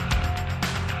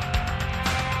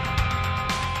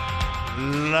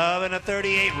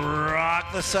 11:38,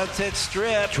 Rock the Sunset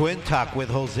Strip. Twin Talk with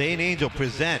Jose and Angel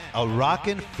present a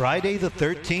Rockin' Friday the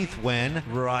 13th when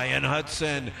Ryan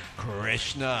Hudson,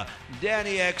 Krishna,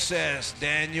 Danny XS,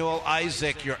 Daniel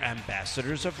Isaac, your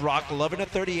ambassadors of rock.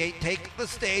 11:38, take the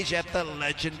stage at the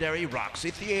legendary Roxy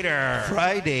Theater.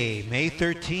 Friday, May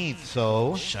 13th.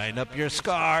 So Shine up your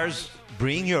scars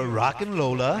bring your Rockin'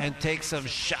 Lola and take some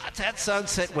shots at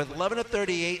sunset with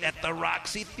 11:38 at the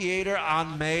Roxy Theater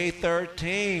on May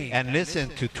 13th. and listen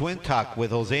to Twin Talk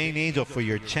with Jose and Angel for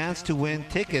your chance to win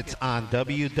tickets on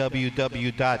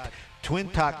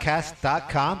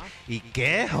www.twintalkcast.com. Y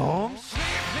que Holmes.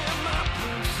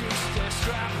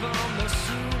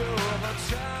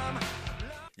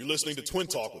 You're listening to Twin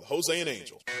Talk with Jose and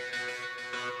Angel.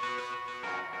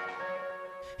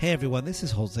 Hey everyone, this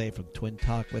is Jose from Twin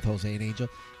Talk with Jose and Angel.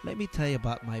 Let me tell you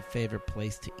about my favorite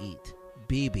place to eat,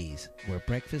 BB's, where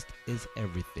breakfast is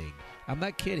everything. I'm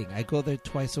not kidding. I go there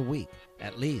twice a week,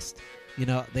 at least.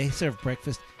 They serve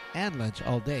breakfast and lunch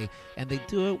all day, and they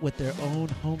do it with their own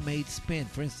homemade spin.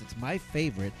 For instance, my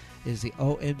favorite is the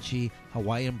OMG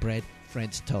Hawaiian bread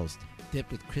French toast,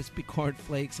 dipped with crispy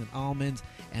cornflakes and almonds,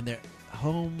 and their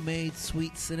homemade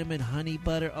sweet cinnamon honey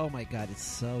butter. Oh my God, it's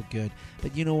so good.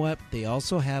 But you know what? They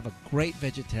also have a great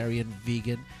vegetarian,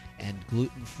 vegan, and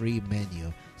gluten-free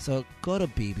menu. So go to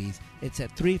BB's. It's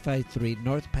at 353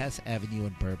 North Pass Avenue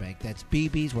in Burbank. That's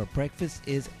BB's, where breakfast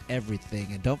is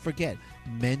everything. And don't forget,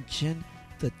 mention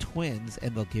the twins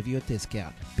and they'll give you a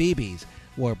discount. BB's,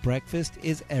 where breakfast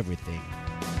is everything.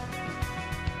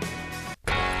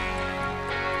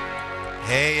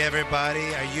 Hey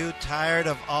everybody, are you tired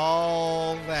of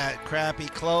all that crappy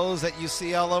clothes that you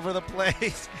see all over the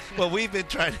place? Well, we've been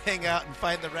trying to hang out and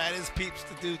find the raddest peeps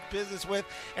to do business with,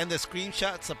 and the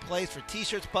Screenshot's a place for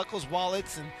t-shirts, buckles,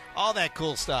 wallets, and all that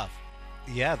cool stuff.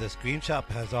 Yeah, the Scream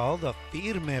Shop has all the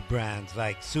firme brands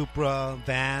like Supra,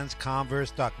 Vans,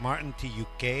 Converse, Doc Martin,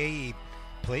 TUK,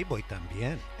 Playboy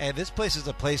también. And this place is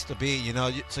a place to be,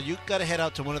 so you got to head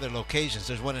out to one of their locations.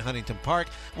 There's one in Huntington Park,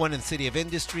 one in City of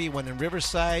Industry, one in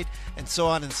Riverside, and so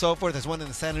on and so forth. There's one in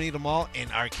the Santa Anita Mall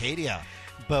in Arcadia.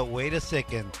 But wait a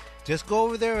second. Just go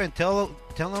over there and tell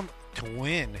them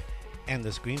Twin, and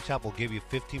the Scream Shop will give you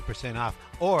 15% off,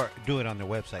 or do it on their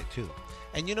website too.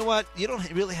 And you know what? You don't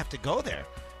really have to go there.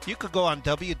 You could go on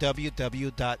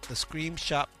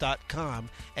www.thescreamshop.com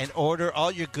and order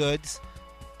all your goods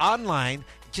online.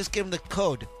 Just give them the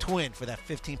code TWIN for that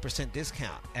 15%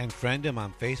 discount. And friend them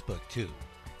on Facebook too.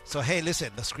 So hey,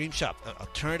 listen, the Scream Shop,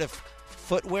 alternative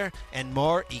footwear and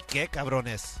more. Y que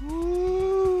cabrones.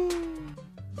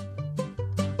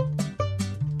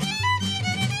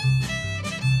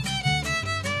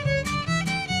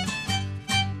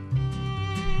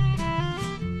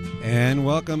 And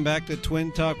welcome back to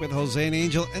Twin Talk with Jose and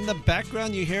Angel. In the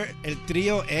background, you hear El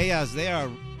Trio Ellas. They are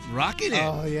rocking it.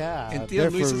 Oh yeah, In Tio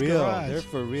they're for Luis's real. garage. They're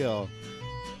for real.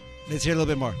 Let's hear a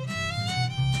little bit more.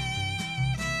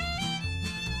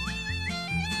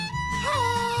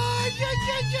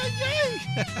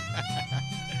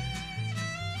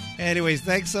 Anyways,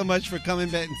 thanks so much for coming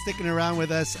back and sticking around with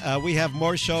us. We have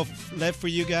more show left for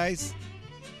you guys.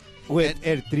 With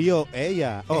El Trio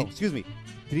Ella. Oh, and- excuse me.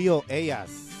 Trio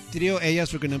Ellas. Trio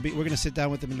Ellas, we're gonna sit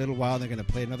down with them in a little while. They're gonna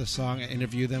play another song and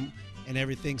interview them. and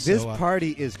everything. This So,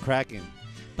 party is cracking.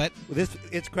 but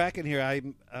It's cracking here.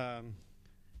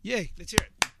 yay, let's hear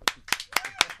it.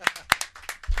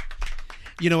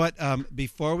 You know what?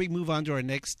 Before we move on to our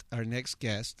next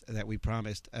guest that we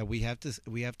promised, we have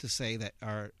to say that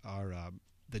our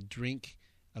the drink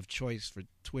of choice for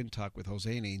Twin Talk with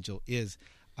Jose and Angel is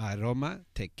Aroma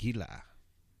Tequila.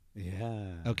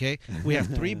 Yeah. Okay, we have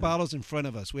 3 bottles in front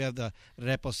of us. We have the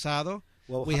Reposado.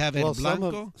 We have El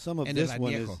Blanco. Some of and this El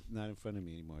one is Añejo. not in front of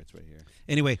me anymore. It's right here.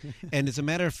 Anyway, and as a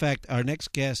matter of fact, our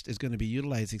next guest is going to be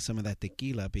utilizing some of that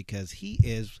tequila because he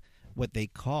is what they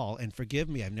call, and forgive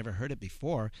me, I've never heard it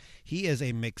before, he is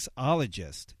a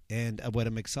mixologist. And what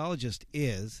a mixologist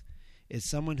is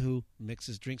someone who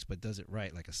mixes drinks but does it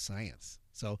right, like a science.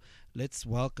 So let's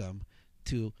welcome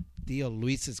to Theo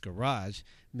Luis's Garage,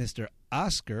 Mr.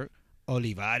 Oscar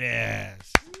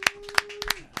Olivares.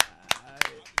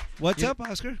 What's up,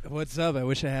 Oscar? What's up? I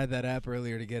wish I had that app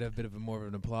earlier to get a bit of more of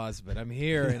an applause, but I'm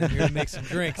here, and I'm here to make some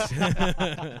drinks.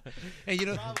 Hey,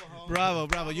 bravo.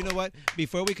 You know what?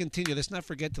 Before we continue, let's not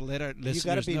forget to let our listeners You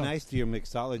got to be know. nice to your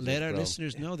mixologist. Let our bro.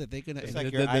 listeners know that they're going It's to... like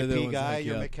The- your the IP ones guy, like,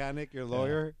 your yeah. mechanic, your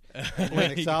lawyer, your You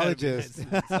gotta be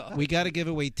mixologist. We got to give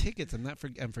away tickets.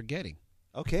 I'm forgetting.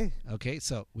 Okay. Okay,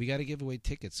 so we got to give away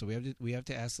tickets. So we have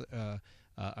to ask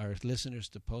our listeners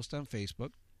to post on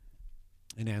Facebook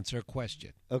and answer a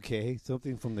question. Okay.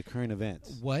 Something from the current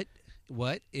events. What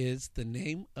is the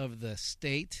name of the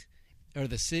state or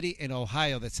the city in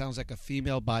Ohio that sounds like a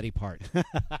female body part?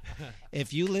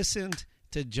 If you listened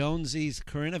to Jonesy's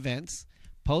current events,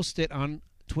 post it on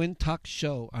Twin Talk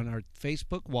Show on our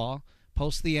Facebook wall.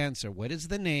 Post the answer. What is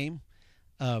the name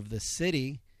of the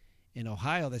city in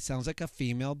Ohio that sounds like a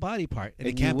female body part? And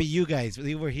it And can't you be you guys.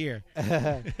 We were here.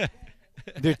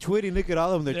 They're tweeting. Look at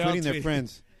all of them. They're They're all tweeting their tweeting.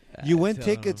 friends. You win tell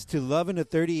tickets to Love in the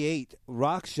 38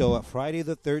 Rock Show at Friday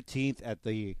the 13th at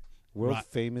the world Rock-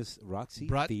 famous Roxy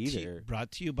Brought Theater.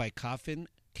 to you by Coffin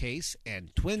Case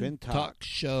and Twin Twin Talk. Talk.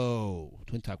 Show.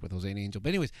 Twin Talk with Jose and Angel. But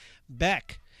anyways,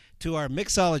 back to our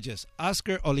mixologist,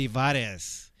 Oscar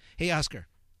Olivares. Hey, Oscar.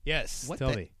 Yes, What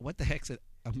tell the, me. What the heck's a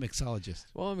mixologist?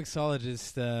 Well, a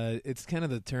mixologist, it's kind of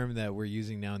the term that we're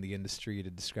using now in the industry to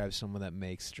describe someone that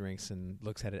makes drinks and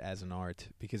looks at it as an art,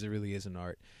 because it really is an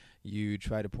art. You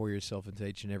try to pour yourself into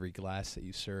each and every glass that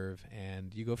you serve,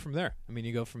 and you go from there. I mean,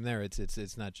 you go from there.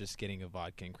 It's not just getting a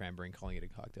vodka and cranberry and calling it a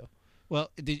cocktail. Well,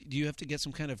 do you have to get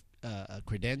some kind of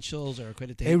credentials or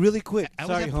accreditation? Hey, really quick. I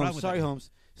always Sorry, have a problem Holmes. with Sorry, that.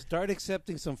 Holmes. Start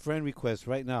accepting some friend requests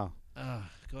right now.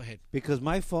 Go ahead. Because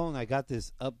my phone, I got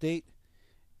this update,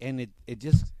 and it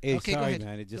just. Hey, Okay, sorry, go ahead.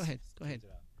 man. It just. Go ahead.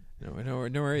 No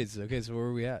worries. Okay, so where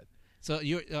are we at? So do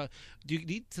you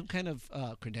need some kind of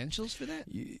credentials for that?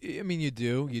 I mean, you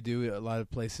do. You do a lot of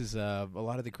places. A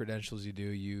lot of the credentials you do.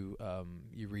 You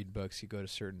read books. You go to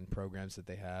certain programs that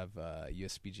they have.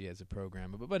 USBG has a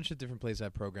program. A bunch of different places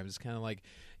have programs. It's kind of like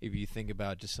if you think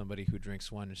about just somebody who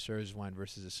drinks wine and serves wine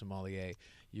versus a sommelier.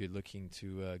 You're looking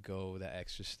to go that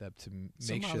extra step to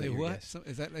make sure that your what? guests-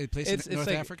 Is that a place It's in North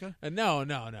like- Africa? No. You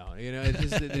know, it's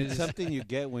just It's something you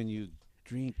get when you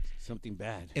drink something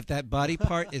bad. If that body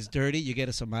part is dirty, you get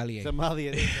a sommelier.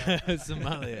 Somalia.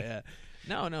 Somalia,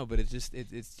 yeah. No, but it's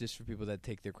just for people that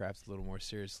take their crafts a little more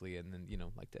seriously and then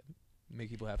like to make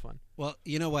people have fun. Well,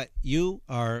 you know what? You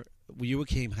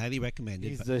became highly recommended.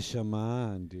 He's but- the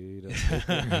shaman, dude. The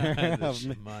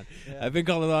shaman. I've been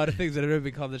called a lot of things. I've never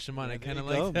been called the shaman. I kind of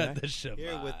there you like go, that. man. The shaman.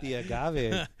 Here with the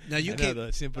agave. now you I know, came, the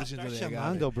 100% Start of the agave.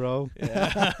 shamando, bro.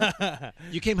 Yeah.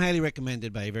 you came highly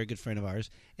recommended by a very good friend of ours,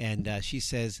 and she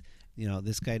says,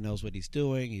 this guy knows what he's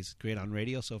doing. He's great on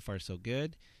radio. So far, so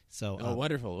good. So Oh,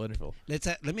 wonderful.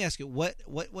 let me ask you, what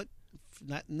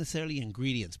not necessarily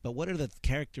ingredients, but what are the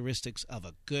characteristics of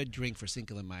a good drink for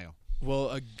Cinco de Mayo?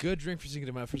 Well, a good drink for Cinco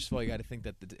de Mayo, first of all, you got to think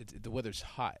that the weather's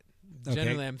hot. Okay.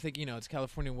 Generally, I'm thinking, it's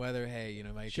California weather. Hey,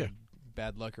 might Sure. get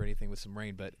bad luck or anything with some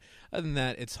rain. But other than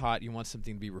that, it's hot. You want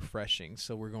something to be refreshing.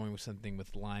 So we're going with something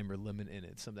with lime or lemon in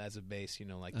it. Something as a base,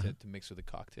 to mix with a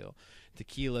cocktail.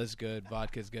 Tequila's good.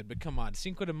 Vodka's good. But come on,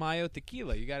 Cinco de Mayo,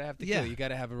 tequila. You got to have tequila. Yeah. You got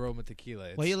to have aroma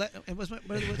tequila. Well,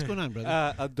 what's going on,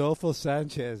 brother? Adolfo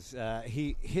Sanchez.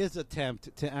 His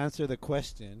attempt to answer the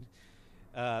question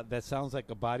that sounds like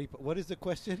a body. What is the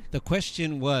question? The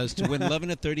question was to win 11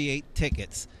 to 38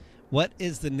 tickets. What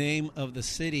is the name of the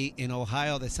city in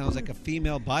Ohio that sounds like a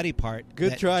female body part?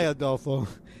 Good that- try, Adolfo.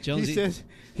 Jonesy-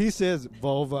 He says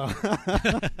vulva.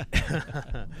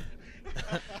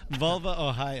 Vulva,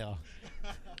 Ohio.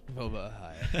 Boba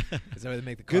high. Is that where they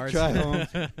make the Good cars? try, Holmes.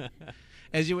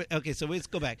 Okay, so let's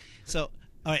go back. So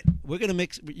All right, we're gonna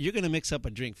mix. You're gonna mix up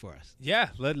a drink for us. Yeah,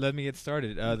 let me get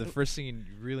started. The first thing you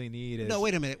really need is No,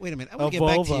 wait a minute. I want to get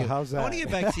back to you. How's I want to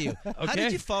that? get back to you. How Okay.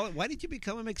 did you fall? Why did you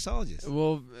become a mixologist?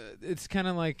 Well, it's kind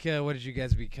of like what did you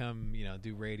guys become?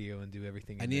 Do radio and do do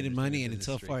everything. I in the needed money, and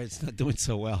so industry. far it's not doing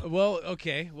so well. Well,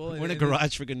 okay. Well, We're in a and-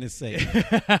 garage, for goodness sake.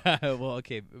 well,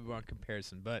 okay, wrong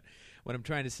comparison. But what I'm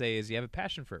trying to say is, you have a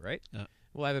passion for it, right?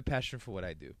 Well, I have a passion for what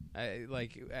I do. I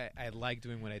like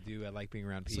doing what I do. I like being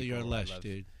around people. So you're a I lush, love-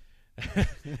 dude.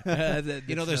 That's There's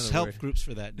another help word. groups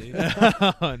for that, dude.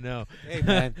 Oh no! Hey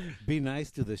man, be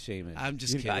nice to the shaman. I'm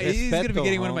just You- kidding. He's gonna be Respeto,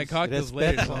 getting one of my Holmes. cocktails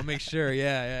later, so Respeto. I'll make sure.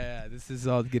 Yeah. This is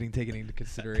all getting taken into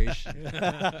consideration.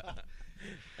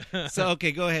 So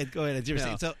okay, go ahead. As you were No.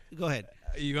 saying. So go ahead.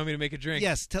 You want me to make a drink?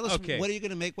 Yes, tell us Okay. what are you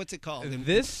going to make? What's it called? And-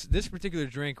 This particular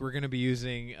drink, we're going to be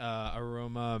using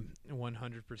Aroma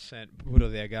 100% Puro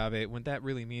de Agave. What that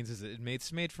really means is that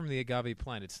it's made from the agave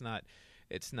plant. It's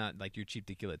not like your cheap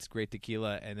tequila. It's great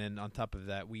tequila, and then on top of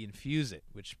that, we infuse it,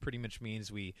 which pretty much means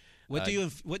we. what do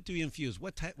you infuse?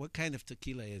 What kind of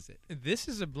tequila is it? This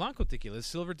is a blanco tequila, a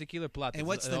silver tequila plata. And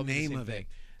what's the It'll be name same of it? thing.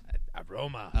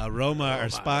 Aroma. Aroma, our Aroma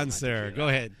sponsor. tequila. Go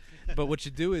ahead. But what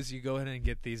you do is you go ahead and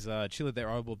get these chile de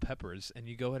árbol peppers, and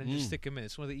you go ahead and just Mm. stick them in.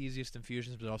 It's one of the easiest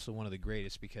infusions, but also one of the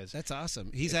greatest because That's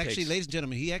awesome. He's It actually, takes- ladies and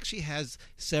gentlemen, he actually has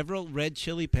several red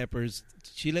chili peppers,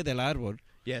 chile del árbol,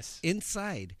 yes,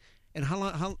 inside. And how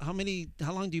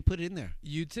long do you put it in there?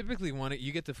 you typically want it.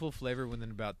 You get the full flavor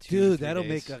within about 2 to Dude, 3 that'll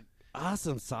days. make a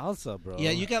awesome salsa, bro.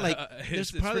 Yeah, you got like It's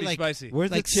there's probably pretty like spicy.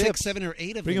 Where's like the 6, chips? 7, or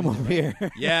 8 of Bring them. them in over there.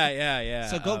 here. Yeah.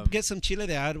 So go get some chile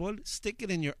de árbol, stick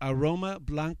it in your Aroma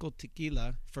Blanco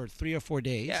tequila for 3 or 4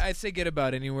 days. Yeah, I'd say get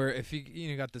about anywhere. If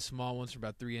you got the small ones for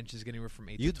about 3 inches, get anywhere from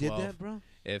 8 You to did 12. that, bro?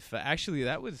 If actually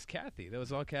that was Kathy, that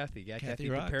was all Kathy. Yeah, Kathy Kathy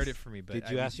rocks. prepared it for me. But Did I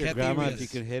you mean- ask your Kathy grandma Rios. if you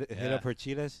could hit Yeah. up her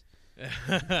chiles?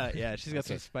 Yeah, she's got Okay.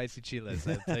 some spicy chiles.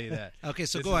 I'll tell you that. Okay,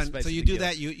 so This go is on. So spicy you do tequila.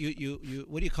 that. You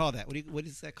what do you call that? What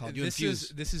is that called? You infuse.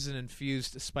 This is an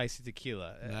infused spicy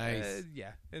tequila. Nice.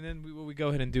 Yeah, and then what we go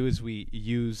ahead and do is we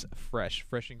use fresh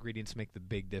ingredients make the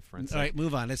big difference. All right,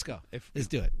 move on. Let's go. Let's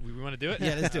do it. We want to do it.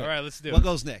 Yeah, let's do it. All right, let's do What it.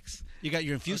 goes next? You got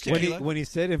your infused When tequila. he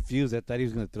said infused, I thought he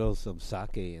was going to throw some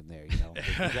sake in there, you know.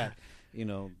 'Cause you got, you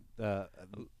know, A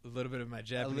little bit of my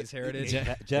Japanese heritage.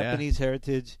 Japanese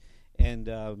heritage and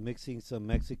mixing some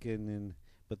Mexican,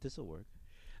 but this will work.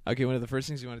 Okay, one of the first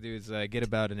things you want to do is get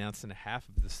about 1.5 ounces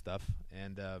of this stuff,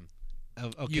 and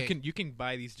okay. you can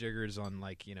buy these jiggers on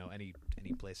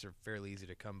any place. They're fairly easy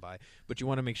to come by, but you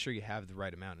want to make sure you have the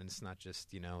right amount, and it's not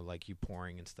just like you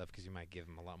pouring and stuff because you might give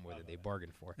them a lot more than they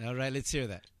bargained for. All right, let's hear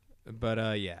that.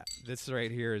 But yeah, this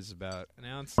right here is about 1.5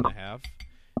 ounces.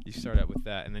 You start out with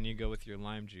that, and then you go with your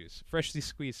lime juice, freshly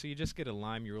squeezed. So you just get a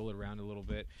lime, you roll it around a little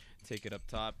bit, take it up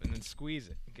top, and then squeeze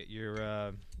it. Get your,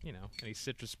 any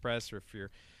citrus press, or if you're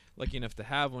lucky enough to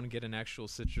have one, get an actual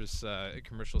citrus,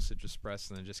 commercial citrus press,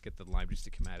 and then just get the lime juice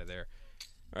to come out of there.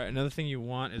 All right, another thing you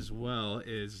want as well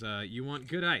is you want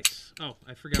good ice. Oh,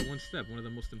 I forgot one step, one of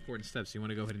the most important steps. You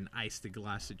want to go ahead and ice the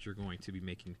glass that you're going to be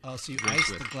making. Oh, so you drinks ice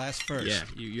with. the glass first. Yeah,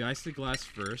 you ice the glass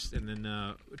first, and then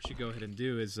what you go ahead and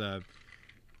do is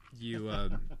you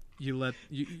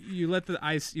let the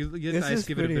ice the ice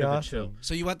give it a bit of a chill.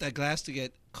 So you want that glass to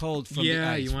get cold from the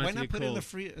Yeah, ice. you want Why it to not get put it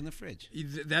cold. in the fridge?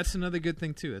 That's another good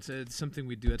thing too. It's something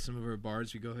we do at some of our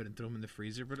bars. We go ahead and throw them in the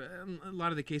freezer. But a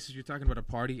lot of the cases you're talking about a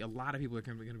party, a lot of people are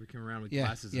going to be coming around with Yeah,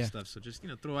 glasses yeah. and stuff. So just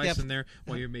throw ice Yep. in there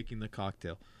while you're making the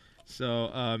cocktail.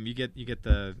 So you get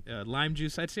the lime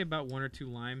juice. I'd say about 1 or 2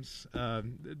 limes,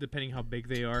 depending how big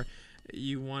they are.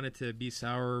 You want it to be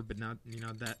sour, but not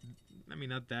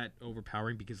not that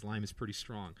overpowering because lime is pretty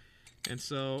strong. And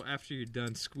so after you're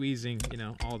done squeezing,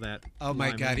 all that. Oh my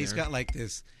lime God, in he's there- got like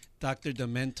this Dr.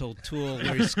 Demento tool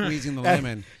where he's squeezing the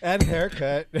lemon. And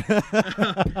haircut.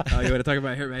 Oh, you want to talk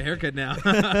about my haircut now?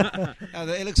 Oh,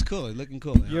 it looks cool. It's looking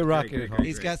cool. Now. You're rocking great, it. great. Holmes.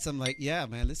 He's got some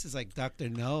man, this is like Dr.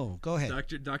 No. Go ahead.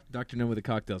 Dr. No with the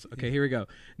cocktails. Okay, here we go.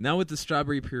 Now with the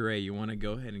strawberry puree, you want to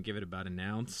go ahead and give it about 1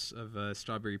 ounce of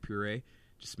strawberry puree.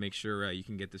 Just make sure you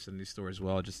can get this in the store as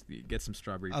well. Just get some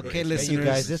strawberry puree. Okay, Hey, listeners. you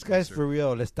guys, this guy's for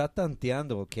real. Le está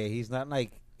tanteando, okay? He's not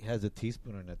like he has a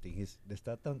teaspoon or nothing. He's le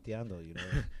está tanteando, you know.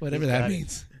 Whatever He's that got it.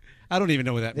 means. I don't even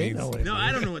know what that They means. know what it No, means.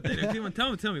 I don't know what that is.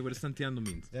 Tell me what a santiano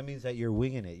means. That means that you're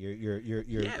winging it.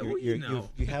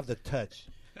 You have the touch.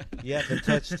 You have the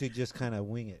touch to just kind of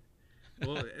wing it.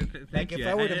 Well, Like thank if you.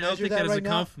 I were to I'll measure take that that as right a now,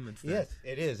 compliment. then. yes,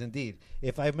 it is indeed.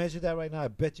 If I measured that right now, I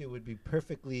bet you it would be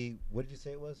perfectly. What did you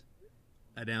say it was?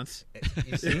 An ounce.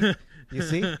 You see? You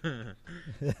see?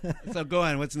 So go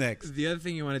on. What's next? The other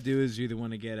thing you want to do is you either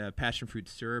want to get a passion fruit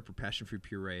syrup or passion fruit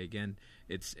puree. Again,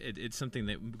 it's something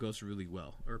that goes really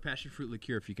well. Or passion fruit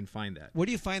liqueur if you can find that. Where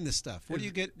do you find this stuff? Where do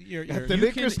you get your At the You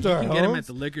liquor store, You can get them Holmes. at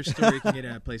the liquor store. You can get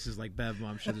them at places like Bev.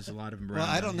 I'm sure there's a lot of them around. Well,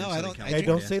 I down don't here know. in I Southern don't- Hey, California.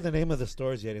 don't say the name of the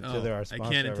stores yet until they're our sponsor. I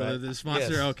can't until right? they're the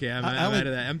sponsor. Yes. Okay, I'm I out would-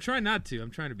 of that. I'm trying not to.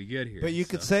 I'm trying to be good here. But you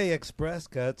could so. say Express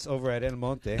Cuts over at El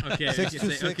Monte. Okay, you could say-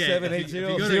 626 okay, if you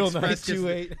go to Express,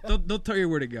 780 they'll tell you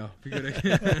where to go. If you go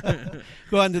to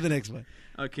Go on to the next one.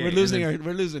 okay, We're and losing then-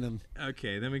 we're losing them.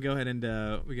 Okay, then we go ahead and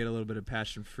we get a little bit of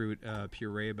passion fruit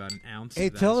puree, about an ounce. Hey,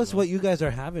 of that tell as us well. what you guys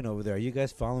are having over there. Are you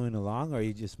guys following along, or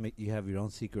you just you have your own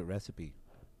secret recipe?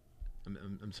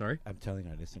 I'm sorry. I'm telling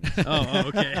our listeners. Oh,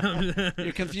 okay.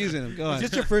 You're confusing them. Go on. Is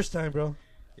this your first time, bro?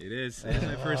 It is. It's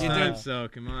my first You're time, doing- so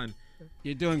come on.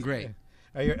 You're doing great.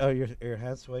 Are your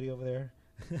hands sweaty over there?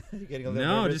 You getting a little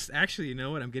No, nervous? just actually, you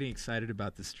know what? I'm getting excited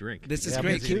about this drink. This is Yeah,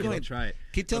 great. me Keep too. going. Try it.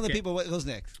 Keep telling the Okay. people what goes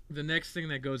next. The next thing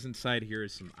that goes inside here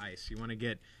is some ice. You want to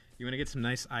get some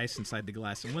nice ice inside the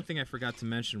glass. And one thing I forgot to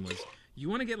mention was you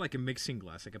want to get like a mixing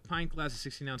glass, like a pint glass, a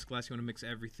 16-ounce glass. You want to mix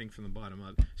everything from the bottom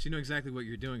up, so you know exactly what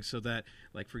you're doing. So that,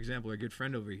 like for example, our good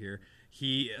friend over here,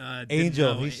 he didn't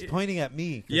Angel, know- he's pointing at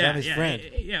me. 'Cause Yeah, I'm his friend.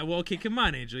 Yeah, well, okay, come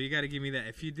on, Angel. You got to give me that.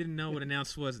 If you didn't know what an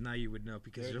ounce was, now you would know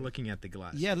because you're looking at the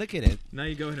glass. Yeah, look at it. Now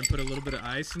you go ahead and put a little bit of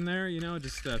ice in there. You know,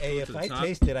 just fill Hey, it if to the I top.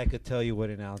 taste it, I could tell you what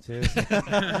an ounce is,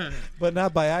 but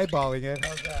not by eyeballing it.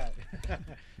 How's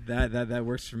that? That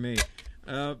works for me.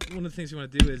 One of the things you want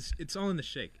to do is it's all in the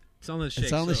shake. It's all in the shake.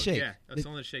 It's all in the so, shake. Yeah, it's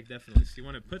all in the shake, definitely. So you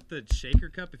want to put the shaker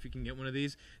cup, if you can get one of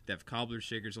these. They have cobbler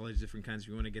shakers, all these different kinds.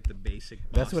 You want to get the basic.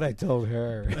 That's what I told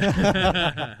her.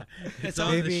 It's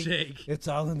all in the Baby, shake. It's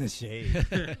all in the shake.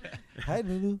 Hi,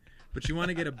 Lulu. But you want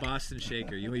to get a Boston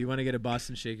shaker. You want to get a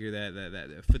Boston shaker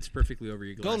that fits perfectly over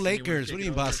your glass. Go And you wanna Lakers. shake What do it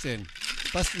you mean over. Boston?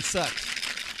 Boston sucks.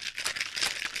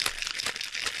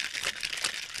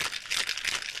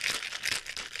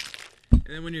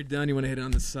 And then when you're done, you want to hit it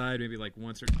on the side, maybe like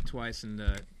once or twice, and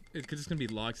because it's going to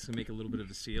be locked, it's going to make a little bit of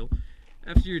a seal.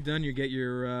 After you're done, you get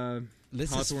your This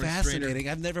is Hawthorne fascinating.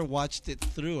 strainer. I've never watched it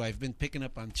through. I've been picking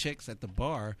up on chicks at the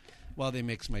bar while they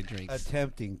mix my drinks.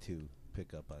 Attempting to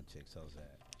pick up on chicks. How's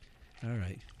that? All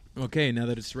right. Okay, now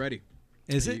that it's ready.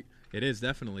 Is it? It is,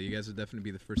 definitely. You guys would definitely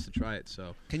be the first to try it.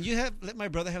 So, Can you let my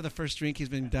brother have the first drink? He's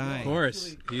been dying. of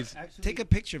course, he's Take a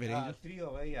picture of it, Angel.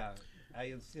 Trio, yeah. I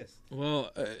insist.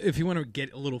 well. If you want to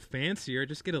get a little fancier,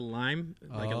 just get a lime,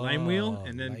 like a lime wheel, Oh,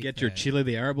 and then like get your that. chile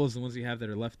de arbos, the ones you have that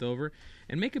are left over,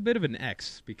 and make a bit of an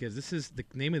X because this is the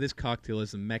name of this cocktail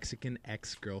is a Mexican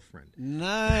ex-girlfriend.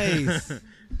 Nice.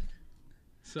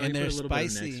 So And you they're put a little bit of an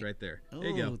spicy. X right there. Oh, There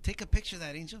you go. take a picture of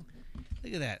that, Angel.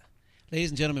 Look at that. Ladies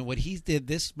and gentlemen, what he did,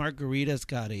 this margarita's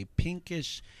got a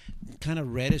pinkish, kind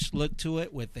of reddish look to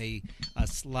it with a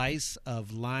slice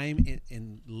of lime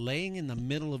in laying in the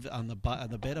middle of on the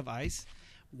bed of ice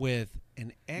with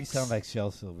an You X. sound like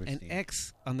Shel Silverstein. an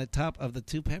X on the top of the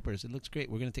two peppers. It looks great.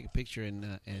 We're going to take a picture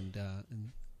and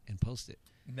post it.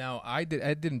 Now, I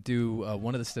didn't do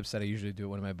one of the steps that I usually do at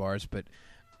one of my bars, but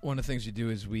one of the things we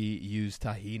do is we use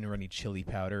Tajín or any chili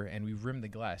powder, and we rim the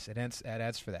glass. It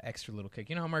adds for that extra little kick.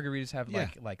 You know how margaritas have Yeah.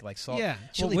 like salt. Yeah, Well,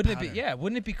 chili wouldn't powder. it be? Yeah,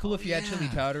 wouldn't it be cool if you had chili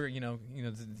yeah. powder? Get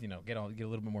a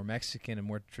little bit more Mexican and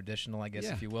more traditional, I guess,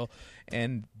 Yeah. if you will,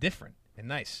 and different and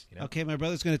nice. You know? Okay, my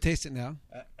brother's going to taste it now.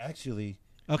 Actually,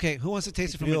 Okay, who wants to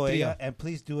taste it from Trio, a trio? and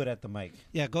please do it at the mic.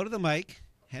 Yeah, go to the mic.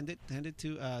 Hand it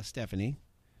to Stephanie.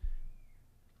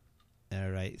 All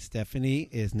right, Stephanie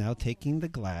is now taking the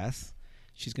glass.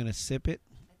 She's going to sip it.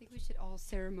 I think we should all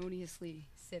ceremoniously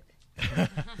sip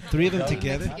Three of them Mexican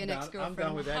together. I'm down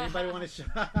ex-girlfriend. with that. Anybody want a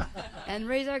shot? and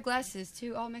raise our glasses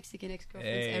to all Mexican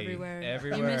ex-girlfriends everywhere.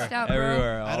 everywhere, You missed out, bro.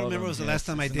 everywhere. I don't remember was the last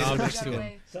time I did it. Next to Got him.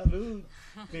 away. Salud,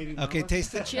 baby mama. Okay,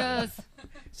 taste it. Cheers.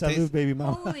 Salud, baby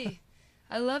mama. Holy,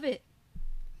 I love it.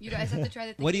 You guys have to try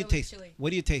the What do you tequila with taste? chili. What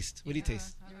do you taste? What do you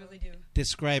taste? You really do.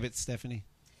 Describe it, Stephanie.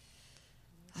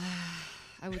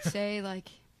 I would say like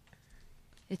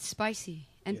it's spicy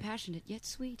and passionate yet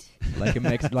sweet. like a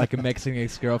Mexican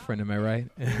ex-girlfriend. Am I right?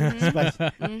 Spicy.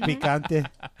 Picante.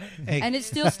 Hey, And it's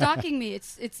still stalking me.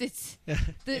 It's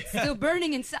still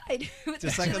burning inside. with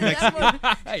Just the like a chili. Mexican.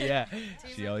 That's what- yeah,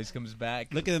 she always comes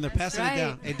back. look at them. They're That's passing it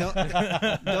down.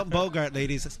 Hey, don't bogart,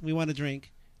 ladies. We want a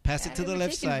drink. Pass it to the we're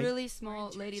left taking side. really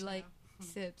small, ladylike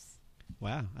sips.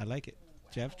 Wow, I like it.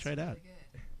 Jeff, try it out.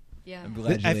 Yeah. I'm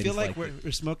glad you I ladies feel like it.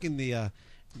 we're smoking the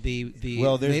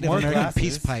Well, there's Native more American glasses.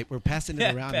 peace pipe. We're passing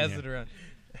it around. Pass here. it around.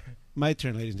 My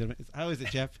turn, ladies and gentlemen. How is it,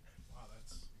 Jeff?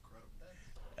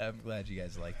 I'm glad you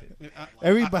guys liked it.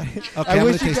 Everybody, Okay, I I'm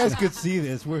wish gonna you taste guys could see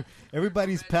this.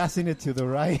 Everybody's passing it to the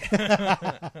right.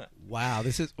 Wow,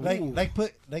 this is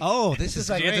oh, this is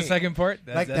Did you get the second part?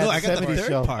 like That's- that I got the 70s third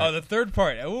show. part. Oh, the third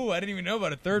part. Oh, I didn't even know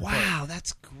about a third part. Wow,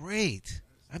 that's great.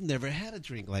 I've never had a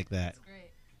drink like that.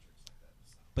 Great.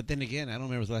 But then again, I don't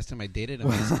remember the last time I dated a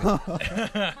Mexican.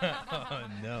 Oh,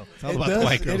 no. It's all about the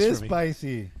white girls it is for me.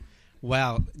 spicy.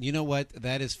 Wow, you know what?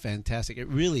 That is fantastic. It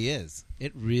really is.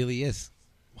 It really is.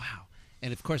 Wow.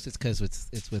 And of course, it's because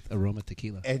it's with Aroma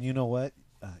Tequila. And you know what?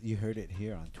 You heard it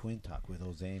here on Twin Talk with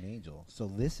Jose and Angel. So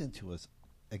listen to us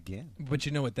again. But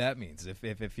you know what that means. If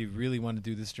you really want to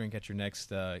do this drink at your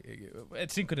next at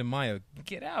Cinco de Mayo,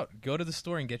 get out, go to the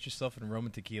store and get yourself an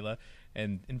Aroma Tequila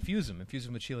and infuse them with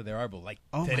Chile de Arbol like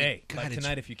Oh my today, God, like it's-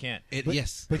 tonight if you can't.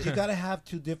 Yes. But you got to have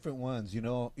two different ones. You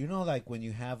know, like when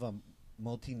you have a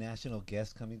multinational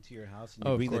guest coming to your house and you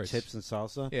Oh, of bring the course. chips and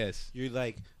salsa. Yes. You're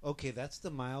like, okay, that's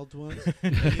the mild ones.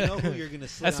 And you know who you're going to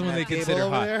sit That's the on one they that table consider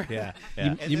over hot. there? Yeah. You, yeah.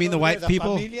 And you then mean the over white there, the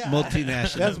people? familia.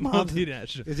 Multinational. That's mom's.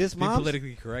 Multinational. Is this Be mom's?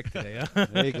 politically correct today, huh?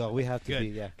 There you go. We have to Good. be,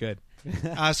 yeah. Good.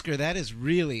 Oscar, that is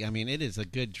really, I mean, it is a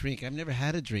good drink. I've never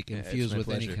had a drink Yeah, it's infused my with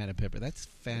any pleasure. kind of pepper. That's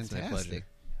It's my pleasure. fantastic.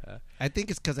 I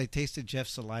think it's because I tasted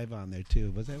Jeff's saliva on there,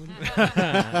 too. Was that what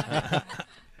it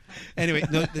Anyway,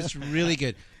 no, that's really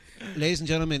good. Ladies and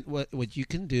gentlemen, what you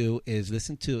can do is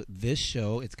listen to this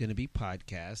show. It's going to be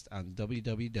podcast on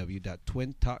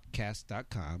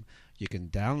www.twintalkcast.com. You can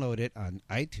download it on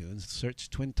iTunes, search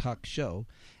Twin Talk Show,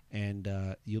 and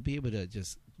you'll be able to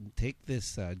just take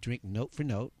this drink note for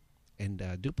note and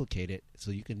duplicate it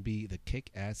so you can be the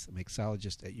kick-ass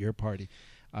mixologist at your party.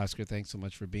 Oscar, thanks so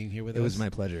much for being here with us. It was my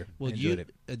pleasure. Well, I enjoyed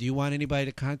it. do you want anybody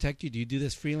to contact you? Do you do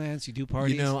this freelance? You do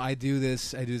parties? You know, I do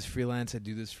this freelance. I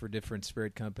do this for different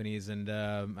spirit companies, and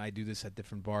I do this at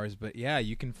different bars. But yeah,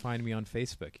 you can find me on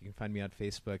Facebook. You can find me on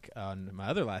Facebook on my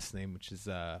other last name, which is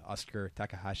Oscar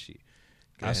Takahashi.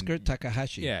 Oscar And,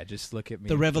 Takahashi. Yeah, just look at me.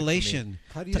 The look at me. Revelation.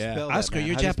 How do you Yeah. spell that, Oscar, man?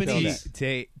 you're How do you spell Japanese. that?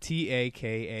 Takashi.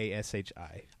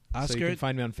 So Oscar, you can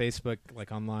find me on Facebook,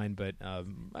 like online, but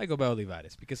I go by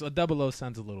Olivares because a 00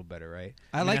 sounds a little better, right?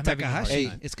 I mean, like I'm having a hard Takahashi.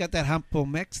 time. It's got that Hampo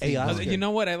Mex thing. Hey, going. Oscar. You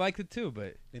know what? I liked it too,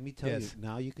 but Let me tell Yes. you,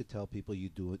 now you could tell people you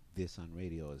do this on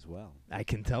radio as well. I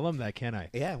can tell them that, can I?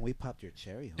 Yeah, and we popped your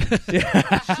cherry.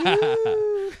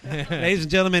 Ladies and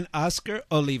gentlemen, Oscar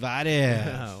Olivares.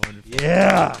 Oh, wonderful.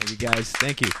 Yeah. You guys,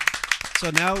 thank you. So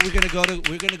now we're gonna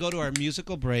go to our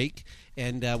musical break,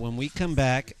 and when we come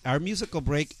back, our musical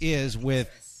break is going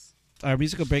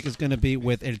to be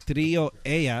with El Trio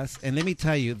Ellas, and let me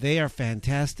tell you, they are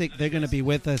fantastic. They're going to be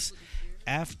with us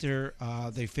after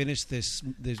they finish this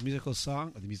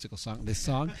song,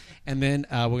 and then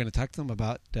we're going to talk to them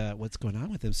about what's going on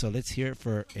with them. So let's hear it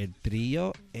for El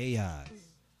Trio Ellas.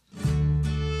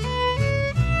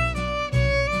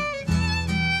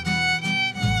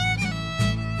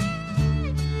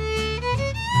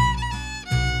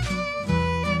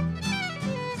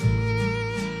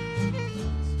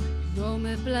 No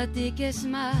me platiques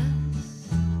más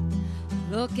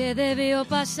lo que debió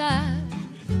pasar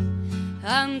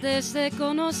antes de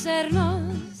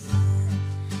conocernos.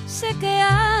 Sé que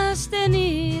has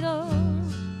tenido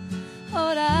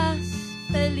horas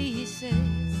felices,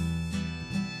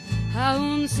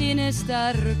 aún sin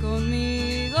estar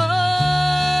conmigo.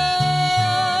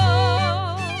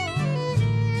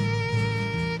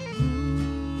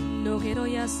 No quiero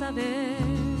ya saber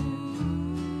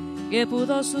qué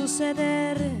pudo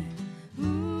suceder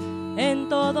en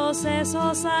todos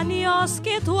esos años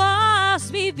que tú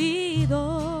has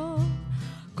vivido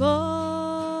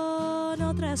con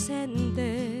otras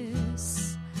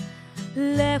gentes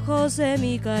lejos de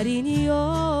mi cariño.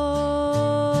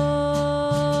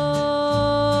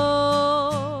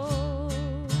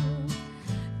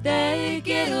 Te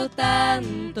quiero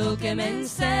tanto que me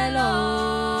encelo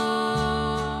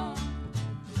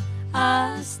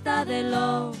hasta de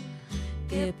lo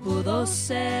que pudo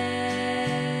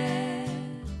ser,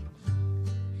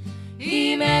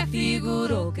 y me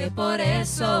figuro que por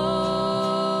eso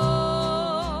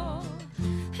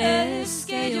es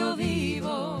que yo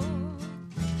vivo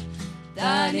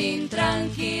tan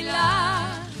intranquila.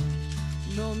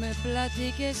 No me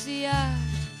platiques ya,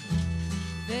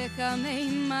 déjame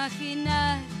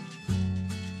imaginar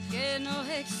que no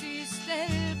existe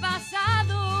el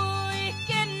pasado y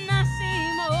que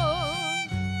nacimos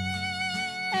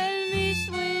el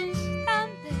mismo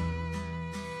instante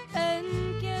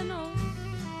en que nos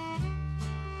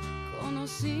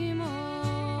conocimos.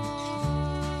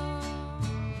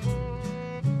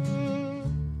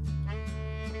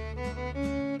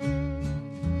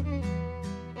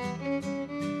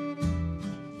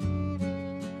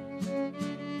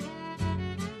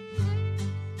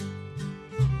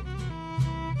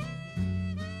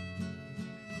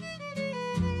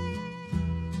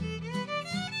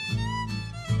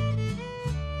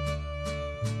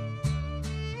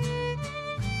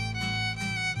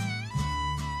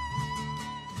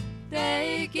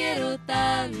 quiero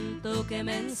tanto que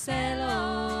me encelo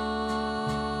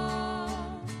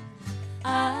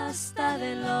hasta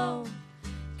de lo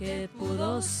que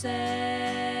pudo ser.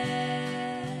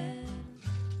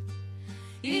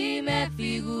 Y me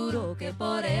figuro que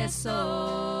por eso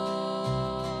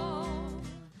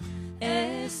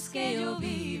es que yo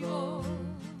vivo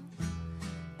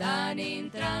tan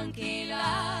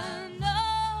intranquila.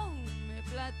 No me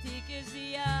platiques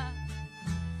ya,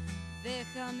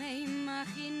 déjame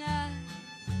imaginar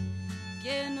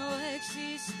que no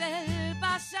existe el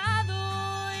pasado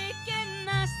y que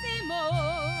nacimos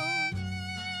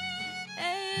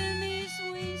el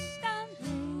mismo instante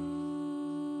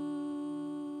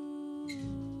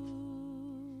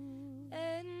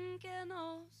en que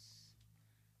nos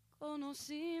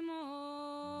conocimos.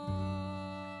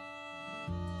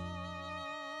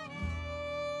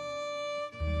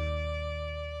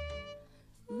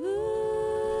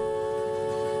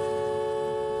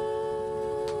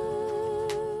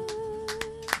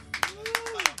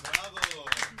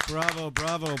 Bravo,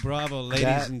 bravo, bravo, ladies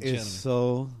That and is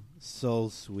gentlemen. so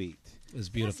sweet. It was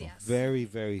beautiful. Gracias. Very,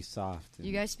 very soft.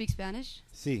 You guys speak Spanish?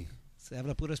 Sí. Se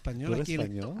habla puro español Puro aquí.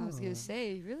 español. I was going to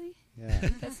say, really? Yeah.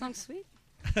 That song's sweet.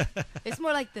 It's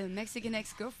more like the Mexican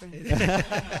ex-girlfriend.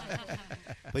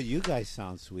 But you guys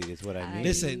sound sweet is what I mean.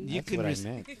 Listen, you That's can what I res-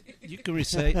 meant. You can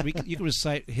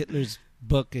recite Hitler's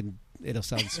book and it'll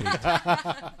sound sweet.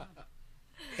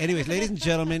 Anyways, ladies and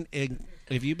gentlemen,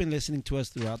 if you've been listening to us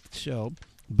throughout the show,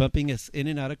 bumping us in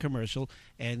and out of commercial,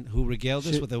 and who regaled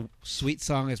us with a sweet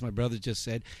song, as my brother just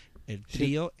said, El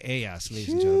Trio Ellas, ladies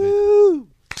and gentlemen.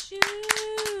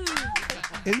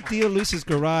 El Tio Luis's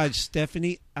Garage,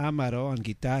 Stephanie Amaro on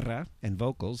guitarra and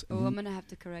vocals. Oh, I'm going to have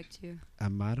to correct you.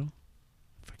 Amaro?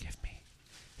 Forgive me.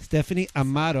 Stephanie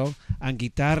Amaro on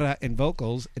guitarra and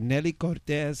vocals, Nelly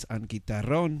Cortez on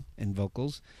guitarrón and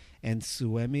vocals, and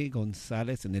Suemi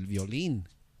Gonzalez on el violín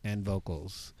and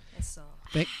vocals. Eso.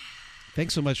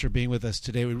 Thanks so much for being with us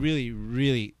today. We really,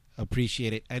 really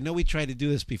appreciate it. I know we tried to do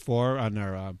this before on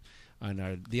our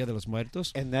Dia de los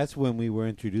Muertos. And that's when we were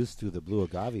introduced to the Blue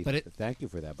Agave. But thank you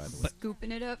for that, by the way.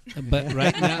 Scooping it up. But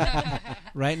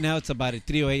right now it's about a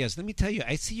Trio Ellas. Let me tell you,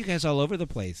 I see you guys all over the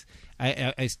place.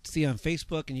 I see on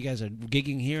Facebook, and you guys are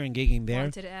gigging here and gigging there.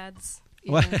 Wanted ads.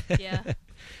 What? Yeah.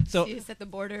 So See us at the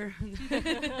border.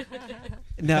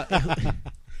 now,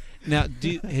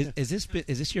 is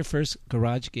this your first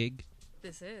garage gig?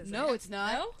 This is. No, it's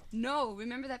not. No?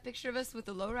 Remember that picture of us with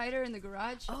the lowrider in the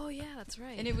garage? Oh, yeah, that's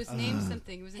right. And it was named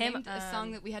something. It was Hema- named a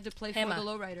song that we had to play Hema. for the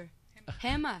lowrider.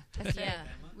 Hema. That's right. Yeah.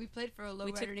 We played for a lowrider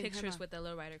We took named pictures Hema. with the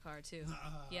lowrider car, too.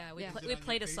 Yeah, we, Yeah. we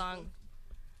played a song.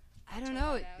 I don't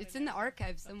know. It's in the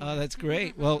archives somewhere. Oh, that's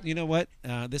great. Well, you know what?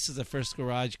 This is the first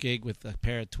garage gig with a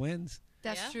pair of twins.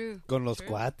 That's Yeah. true. Con los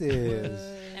cuates.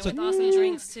 And So- with awesome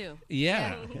drinks, too.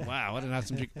 Yeah. Wow, what an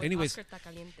awesome drink. With Anyways, Oscar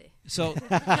Tacaliente. so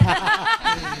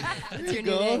That's your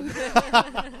new name.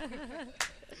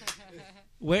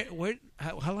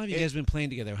 how long have you guys been playing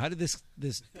together? How did this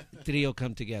trio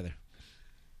come together?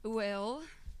 Well,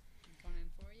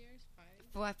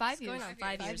 5 It's years. going on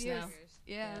 5 years now.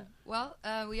 Yeah. Well,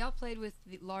 we all played with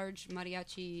the large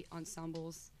mariachi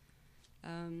ensembles.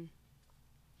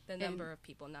 The number of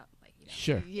people, not like, you know.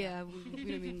 Sure. Yeah, we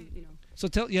don't mean, you know. So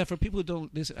for people who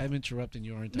don't listen, I'm interrupting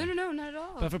you, aren't I? No, not at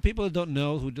all. But for people who don't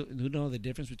know, who know the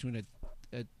difference between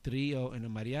a trio and a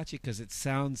mariachi, because it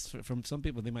sounds, from some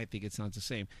people, they might think it sounds the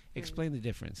same. Explain the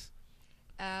difference.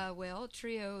 Well,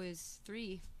 trio is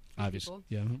three Obviously, people.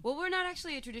 yeah. Well, we're not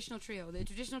actually a traditional trio. The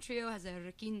traditional trio has a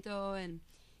requinto and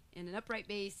an upright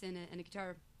bass and a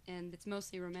guitar, and it's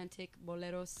mostly romantic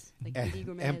boleros, like Didi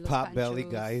Gourmet, And Los pot belly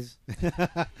Panchos. guys.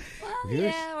 Well,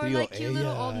 Here's yeah, or Trio like cute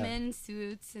little old Ella. men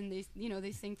suits, and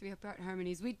they sing three-part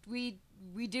harmonies. We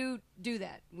do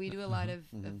that. We do a lot of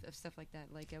stuff like that.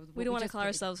 Like We don't want to just call played.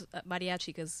 ourselves mariachi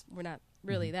because we're not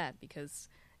really that, because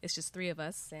it's just three of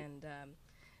us, and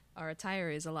our attire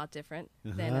is a lot different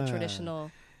than a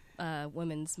traditional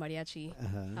women's mariachi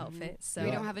outfit. So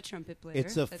We don't have a trumpet player.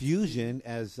 It's a That's- fusion,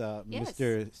 as Yes.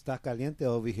 Mr. Stacaliente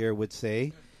over here would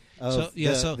say. Of So,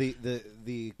 yeah, so-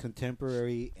 the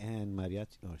contemporary and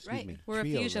mariachi. Oh, excuse Right. me. we're a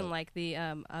trio, fusion, though. like the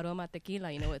aroma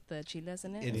tequila, you know, with the chiles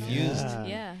in it. and all Infused. that.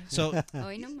 Yeah. So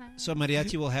Oh, no man. so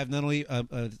mariachi will have not only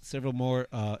several more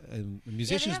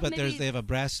musicians, have but maybe they have a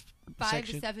brass 5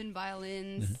 section. to 7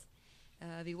 violins,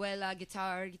 vihuela,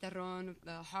 guitar, guitarrón,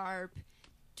 harp,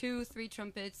 2-3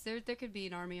 trumpets. There could be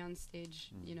an army on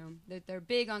stage. You know, they're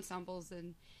big ensembles,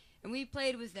 and we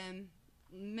played with them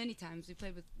many times. We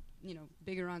played with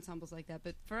bigger ensembles like that.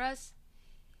 But for us,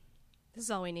 This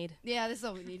is all we need. yeah, this is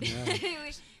all we need. we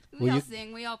Well, all you-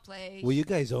 sing, we all play. Well, you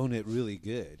guys own it really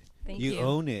good. Thank you you.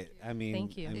 own it. I mean,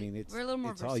 Thank you. I mean, it's We're a little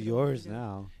more it's all versatile yours than you.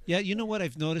 now. Yeah, you know what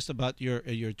I've noticed about your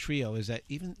trio is that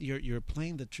even you're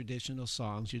playing the traditional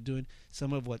songs. You're doing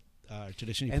some of what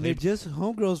traditionally And they're played. just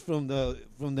homegirls from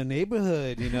the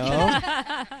neighborhood, you know.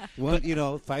 One,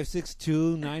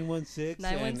 562-916 and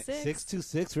 916.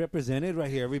 626 represented right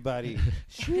here, everybody.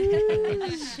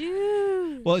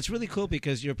 Shoot. Well, it's really cool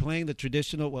because you're playing the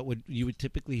traditional you would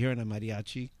typically hear in a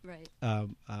mariachi Right.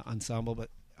 ensemble, but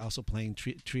also playing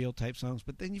trio type songs.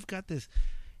 But then you've got this,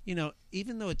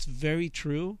 even though it's very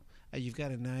true, you've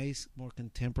got a nice, more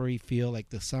contemporary feel. Like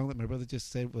the song that my brother just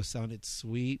said sounded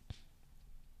sweet.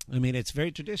 I mean, it's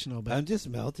very traditional, but I'm just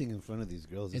melting in front of these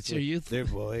girls. It's your youth. Their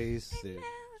voice, their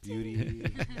beauty.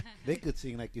 They could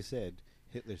sing, like you said,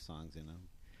 Hitler songs,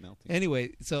 melting.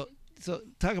 anyway, so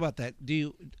talk about that.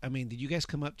 Did you guys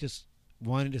come up just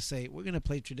wanting to say we're going to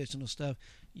play traditional stuff?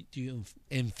 Do you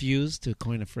infuse, to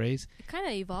coin a phrase? It kind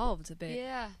of evolved a bit.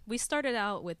 Yeah. We started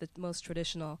out with the most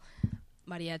traditional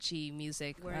mariachi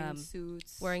music, Wearing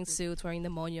suits. wearing the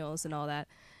moños and all that,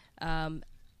 and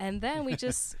then we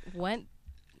just went,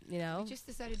 We just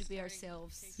decided to be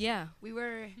ourselves. yeah. We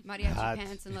wear mariachi Hot.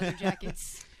 pants and leather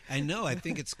jackets. I know. I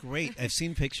think it's great. I've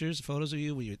seen photos of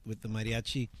you with the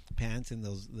mariachi pants and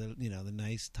those, the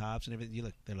nice tops and everything.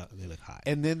 They look hot.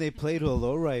 And then they played a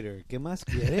lowrider. ¿Qué más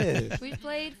quieres? We've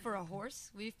played for a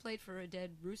horse. We've played for a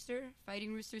dead rooster,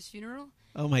 Fighting Rooster's funeral.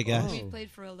 Oh my gosh! Oh. We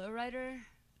played for a lowrider.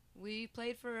 We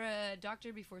played for a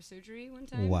doctor before surgery one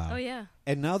time. Wow. Oh yeah.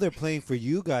 And now they're playing for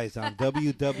you guys on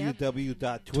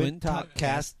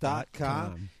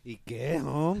www.twintalkcast.com. ¿Y qué,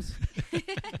 Holmes?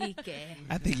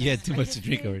 I think you had too much to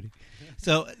drink already.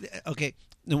 So, okay.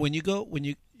 Now, when you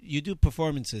do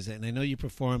performances, and I know you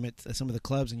perform at some of the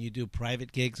clubs, and you do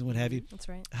private gigs and what have you. That's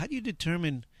right. How do you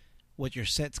determine what your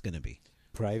set's going to be?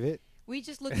 Private? We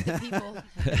just look at the people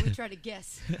and we try to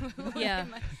guess. Yeah.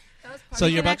 That was part So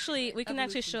of you're the about- we can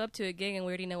actually show up to a gig and we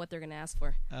already know what they're gonna ask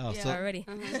for Oh, Yeah. already.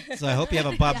 so I hope you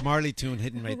have a Bob Marley tune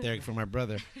hidden right there from our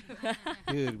brother.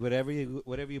 Dude, whatever you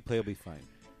play will be fine.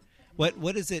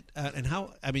 What is it? And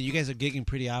how? I mean, you guys are gigging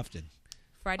pretty often.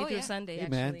 Friday Oh, through yeah. Sunday, Hey,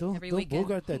 actually, man, don't every weekend.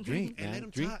 bogart that drink, And man.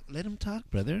 Drink, Let him talk,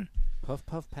 brother. puff,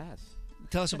 puff, pass.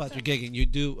 Tell us about your gigging. You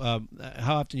do.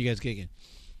 How often you guys gigging?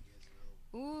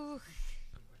 Ooh,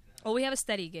 Well, we have a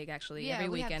steady gig actually yeah, every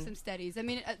we weekend. have some steadies. I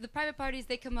mean, the private parties,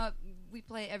 they come up. We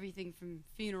play everything from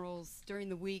funerals during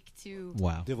the week to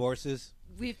Wow. Divorces.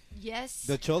 yes.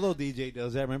 The Cholo DJ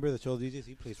does that. Remember the Cholo DJs?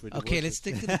 He plays for divorces. Okay, let's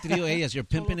stick to the trio As you're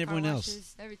pimping Solo car everyone else.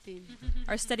 washes, everything.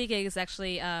 Our steady gig is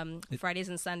actually Fridays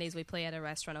and Sundays. We play at a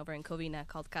restaurant over in Covina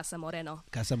called Casa Moreno.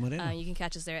 Casa Moreno. You can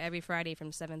catch us there every Friday from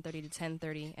 7:30 to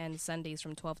 10:30, and Sundays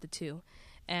from 12 to 2.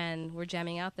 And we're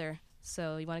jamming out there.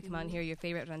 So you want to come out and hear your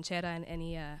favorite ranchera and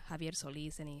any Javier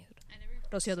Solis, any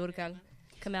Rocio Durcal,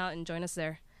 come out and join us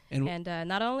there. And- And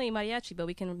not only mariachi, but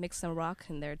we can mix some rock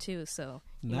in there too. So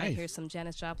you might Nice. hear some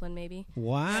Janis Joplin maybe.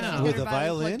 Wow. With Get a her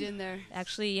violin? plugged in there.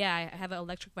 Actually, yeah, I have an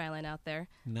electric violin out there.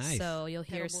 Nice. So you'll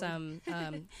hear Pedalboard. some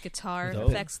guitar Dope.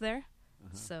 effects there.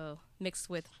 So mixed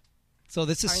with So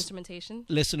this our is instrumentation.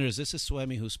 listeners. This is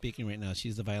Swemi who's speaking right now.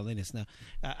 She's the violinist. Now,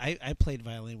 I played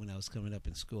violin when I was coming up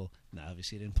in school. Now,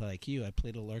 obviously, I didn't play like you. I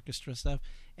played a little orchestra stuff,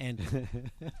 and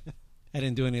I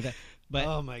didn't do any of that. But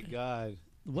Oh my God,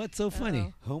 what's so funny?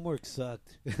 Uh-oh. homework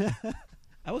sucked.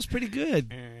 I was pretty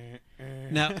good.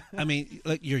 Now, I mean,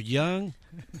 look, you're young,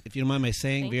 if you don't mind my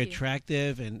saying, Thank very you.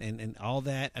 attractive, and all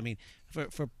that. I mean, for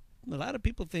a lot of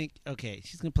people think, okay,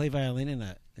 she's gonna play violin in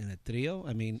a trio.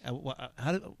 I mean,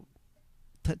 how do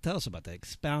tell us about that?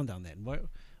 Expound on that. What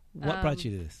brought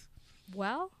you to this?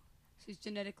 Well, She's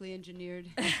genetically engineered.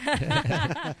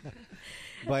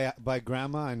 by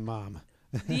grandma and mom.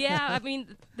 yeah, I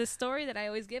mean, the story that I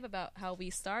always give about how we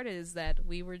started is that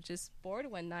we were just bored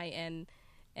one night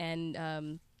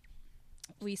and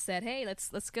we said, hey,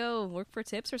 let's go work for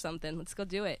tips or something. Let's go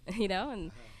do it,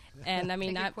 and I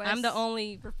mean, Take I'm the requests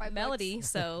only for $5. melody,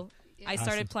 so I Awesome.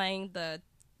 started playing the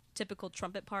typical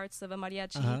trumpet parts of a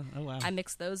mariachi. Uh-huh. Oh wow. I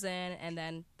mixed those in, and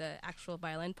then the actual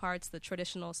violin parts, the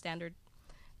traditional standard,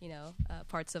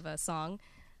 parts of a song.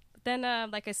 But then,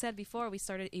 like I said before, we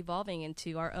started evolving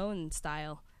into our own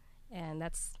style, and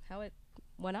that's how it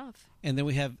went off. And then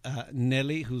we have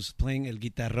Nelly, who's playing el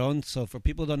guitarrón. So for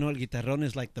people who don't know, el guitarrón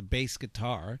is like the bass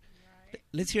guitar.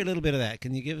 Let's hear a little bit of that.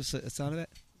 Can you give us a sound of that?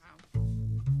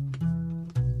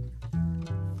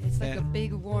 It's like a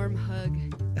big warm hug.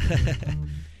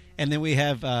 And then we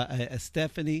have a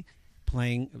Stephanie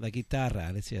playing la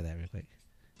guitarra. Let's hear that real quick.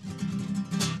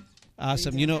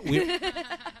 Awesome.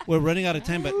 We're running out of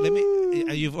time, but let me.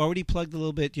 You've already plugged a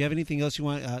little bit. Do you have anything else you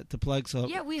want to plug? So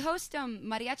Yeah, we host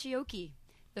Mariachioki.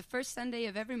 the first Sunday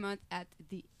of every month at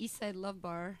the Eastside Love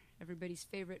Bar, everybody's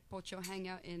favorite pocho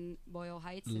hangout in Boyle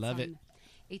Heights. Love it's it. on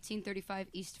 1835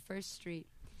 East 1st Street.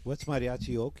 What's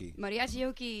Mariachi Oki? Mariachi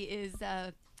Oki is,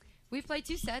 we play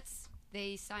 2 sets.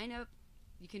 They sign up.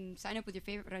 You can sign up with your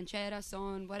favorite ranchera,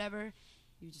 son, whatever.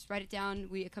 You just write it down.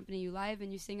 We accompany you live,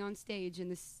 and you sing on stage.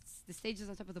 And the stage is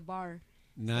on top of the bar.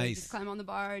 So you Nice. just climb on the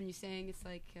bar and you sing. It's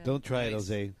like Don't try it, Nice.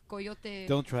 Jose. Coyote.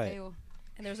 Don't try it. Feo.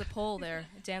 And there's a pole there,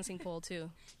 a dancing pole too.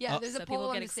 Yeah, Oh. there's So a people pole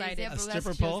on get the stage. They excited. have A burlesque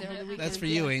stripper shows pole? there on the weekends. That's for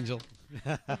you, Yeah. Angel.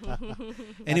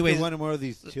 Anyways, Anyways, one more of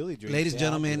these chili drinks. ladies and Yeah,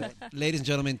 gentlemen, I'll do that. ladies and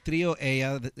gentlemen, Trio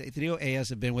Aya, the Trio Ayas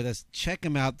have been with us. Check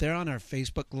them out. They're on our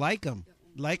Facebook.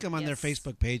 Like them on their Yes.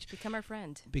 Facebook page. Become our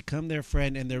friend. Become their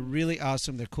friend, and they're really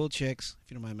awesome. They're cool chicks,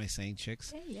 if you don't mind my saying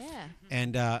chicks. Yeah.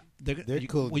 And They're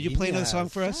cool. Will you play another song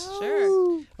for us?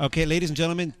 Sure. Okay, ladies and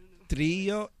gentlemen,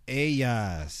 Trio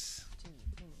Ayas.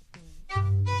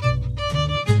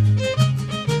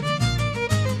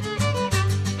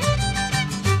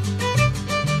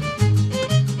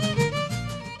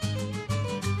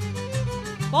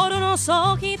 Por unos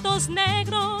ojitos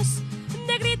negros,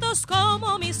 negritos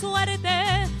como mi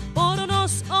suerte. Por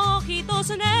unos ojitos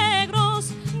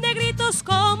negros, negritos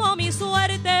como mi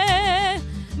suerte.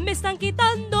 Me están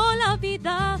quitando la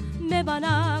vida, me van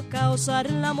a causar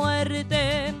la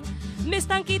muerte. Me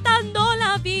están quitando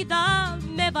la vida,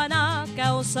 me van a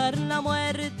causar la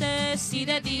muerte. Si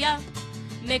de día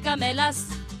me camelas,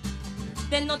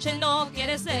 de noche no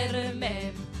quieres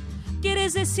verme.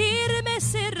 Quieres decirme,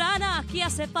 serrana, que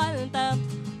hace falta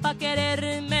pa'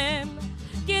 quererme.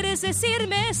 Quieres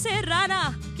decirme,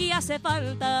 serrana, que hace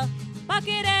falta pa'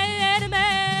 quererme.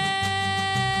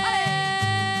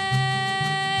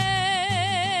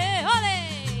 ¡Ole!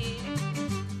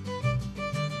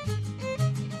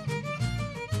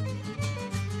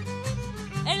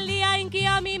 El día en que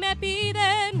a mí me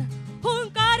piden un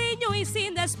cariño y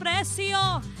sin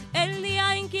desprecio, el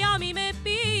día en que a mí me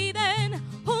piden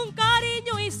un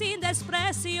cariño y sin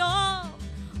desprecio,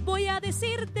 voy a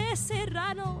decirte,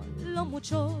 serrano, lo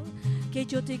mucho que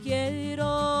yo te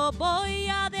quiero. Voy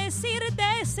a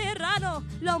decirte, serrano,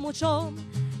 lo mucho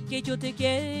que yo te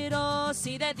quiero.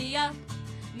 Si de día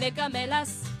me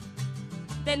camelas,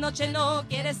 de noche no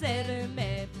quieres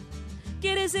verme.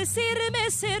 Quieres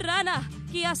decirme, serrana,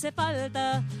 que hace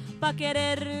falta pa'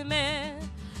 quererme.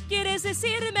 Quieres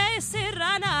decirme,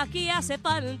 serrana, que hace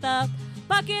falta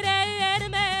pa'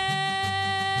 quererme.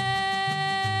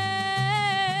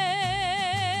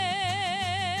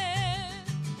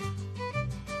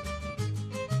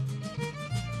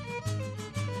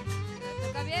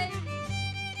 Toca bien.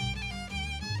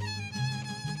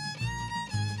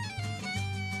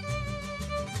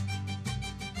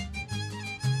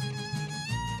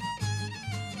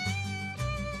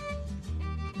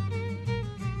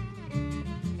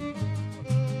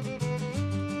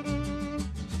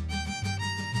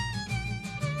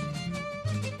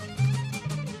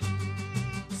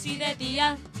 Si de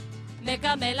día me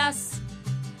camelas,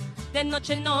 de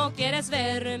noche no quieres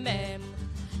verme.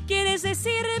 Quieres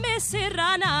decirme,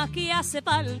 serrana, que hace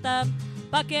falta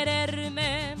pa'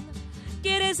 quererme.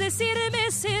 Quieres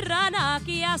decirme, serrana,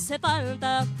 que hace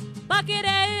falta pa'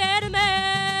 quererme.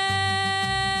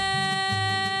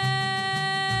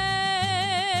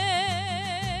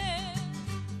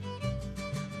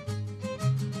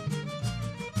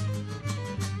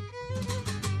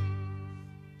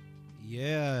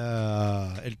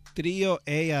 Yeah, El Trio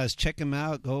Ayas. Check them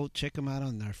out. Go check them out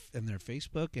on their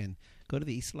Facebook, and go to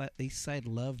the East Side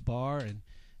Love Bar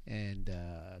and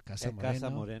Casa At Moreno. Casa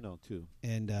Moreno too.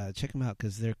 And check them out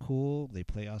because they're cool. They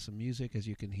play awesome music, as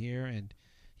you can hear. And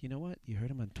you know what? You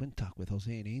heard them on Twin Talk with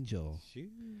Jose and Angel.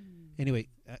 Anyway,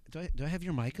 do I have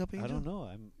your mic up, Angel? I don't know.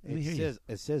 Let me hear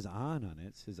It says on it.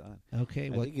 It says on. Okay. I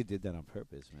Well, think you did that on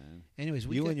purpose, man. anyways,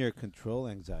 we You got- and your control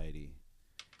anxiety.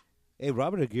 Hey,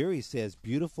 Robert Aguirre says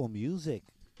beautiful music,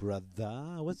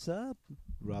 brother. What's up,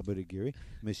 Robert Aguirre?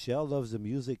 Michelle loves the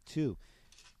music too,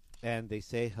 and they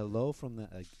say hello from the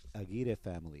Aguirre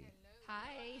family.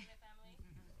 Hi.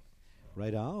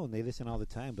 Right on. They listen all the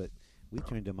time, but we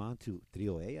turned them on to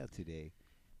Trio Aya today.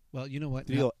 well, you know what?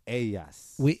 Now, Trio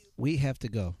Ayas. we have to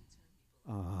go.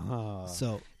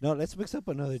 So no, let's mix up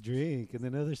another drink and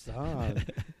another song.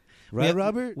 Right, have-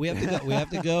 Robert? We have to go. We have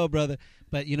to go, brother.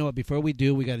 But you know what? Before we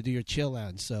do, we got to do your chill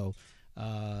lounge. So,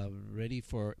 ready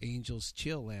for Angel's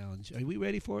Chill Lounge? Are we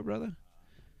ready for it, brother?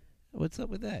 What's up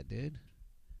with that, dude?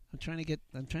 I'm trying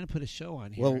to put a show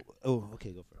on here. Well,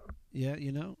 okay, go for it. Yeah,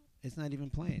 you know, it's not even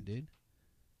playing, dude.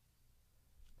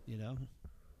 You know,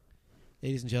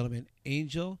 ladies and gentlemen,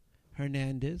 Angel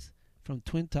Hernandez from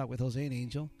Twin Talk with Jose and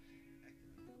Angel.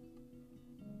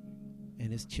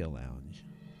 and his Chill Lounge.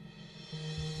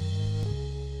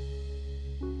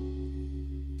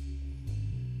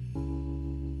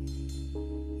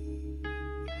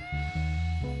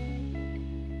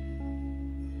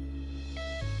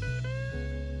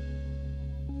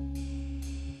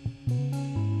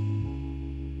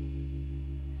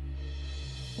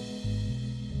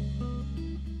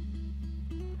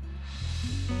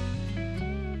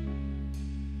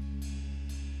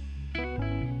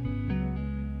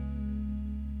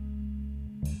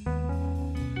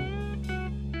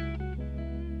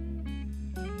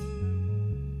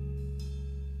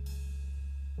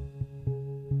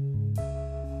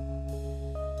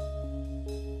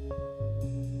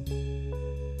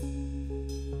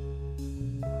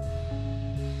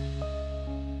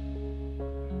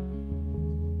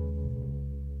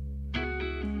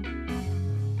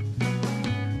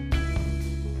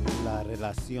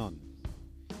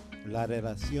 La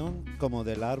relación como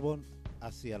del árbol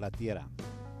hacia la tierra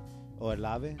o el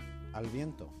ave al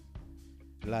viento.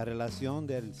 La relación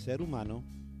del ser humano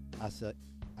hacia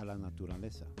a la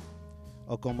naturaleza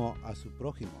o como a su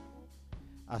prójimo.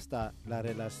 Hasta la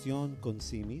relación con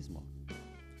sí mismo.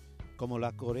 Como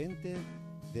la corriente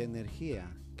de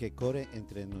energía que corre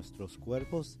entre nuestros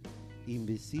cuerpos,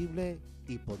 invisible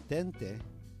y potente,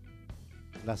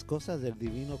 las cosas del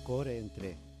divino corren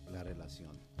entre la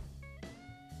relación.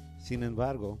 Sin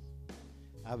embargo,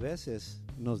 a veces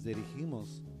nos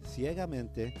dirigimos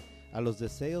ciegamente a los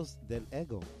deseos del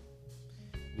ego,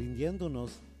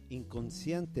 rindiéndonos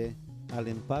inconsciente al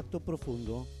impacto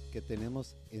profundo que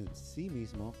tenemos en sí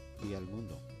mismo y el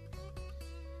mundo.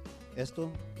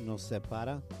 Esto nos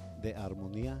separa de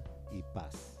armonía y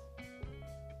paz.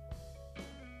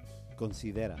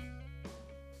 Considera,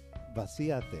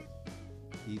 vacíate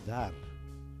y dar.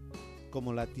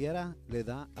 Como la tierra le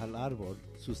da al árbol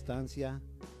sustancia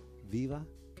viva,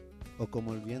 o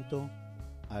como el viento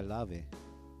al ave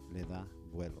le da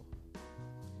vuelo.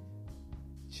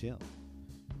 Chill.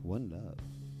 One love.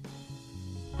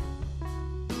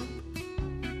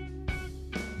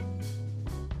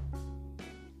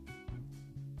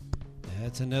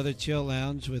 That's another Chill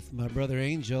Lounge with my brother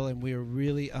Angel, and we are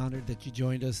really honored that you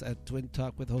joined us at Twin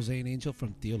Talk with Jose and Angel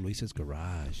from Tío Luis's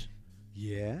Garage.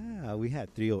 Yeah, we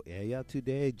had Trio Ella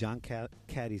today, John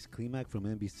Caddy's Klimac from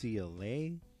NBC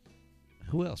LA.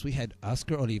 Who else? We had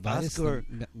Oscar Olivares, Oscar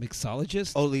the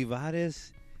mixologist.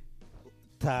 Olivares,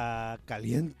 ta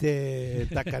caliente.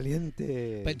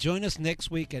 But join us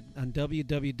next week on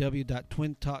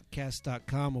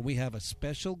www.twintalkcast.com when we have a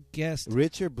special guest.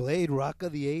 Richard Blade, Rock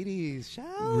of the 80s.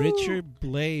 Shout. Richard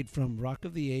Blade from Rock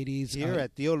of the 80s. Here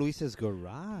at Tío Luis's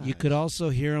Garage. You could also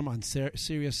hear him on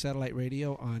Sirius Satellite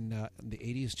Radio on the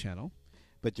 80s channel.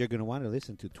 But you're going to want to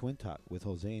listen to Twin Talk with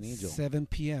Jose and Angel. 7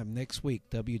 p.m. next week,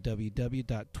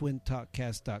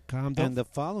 www.twintalkcast.com. And the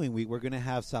following week, we're going to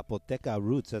have Zapoteca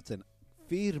Roots. That's an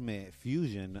firme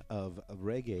fusion of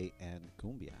reggae and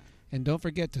cumbia. And don't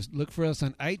forget to look for us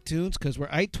on iTunes, because we're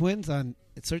iTwins.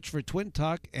 Search for Twin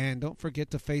Talk, and don't forget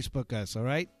to Facebook us, all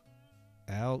right?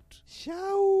 Out.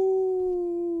 Ciao.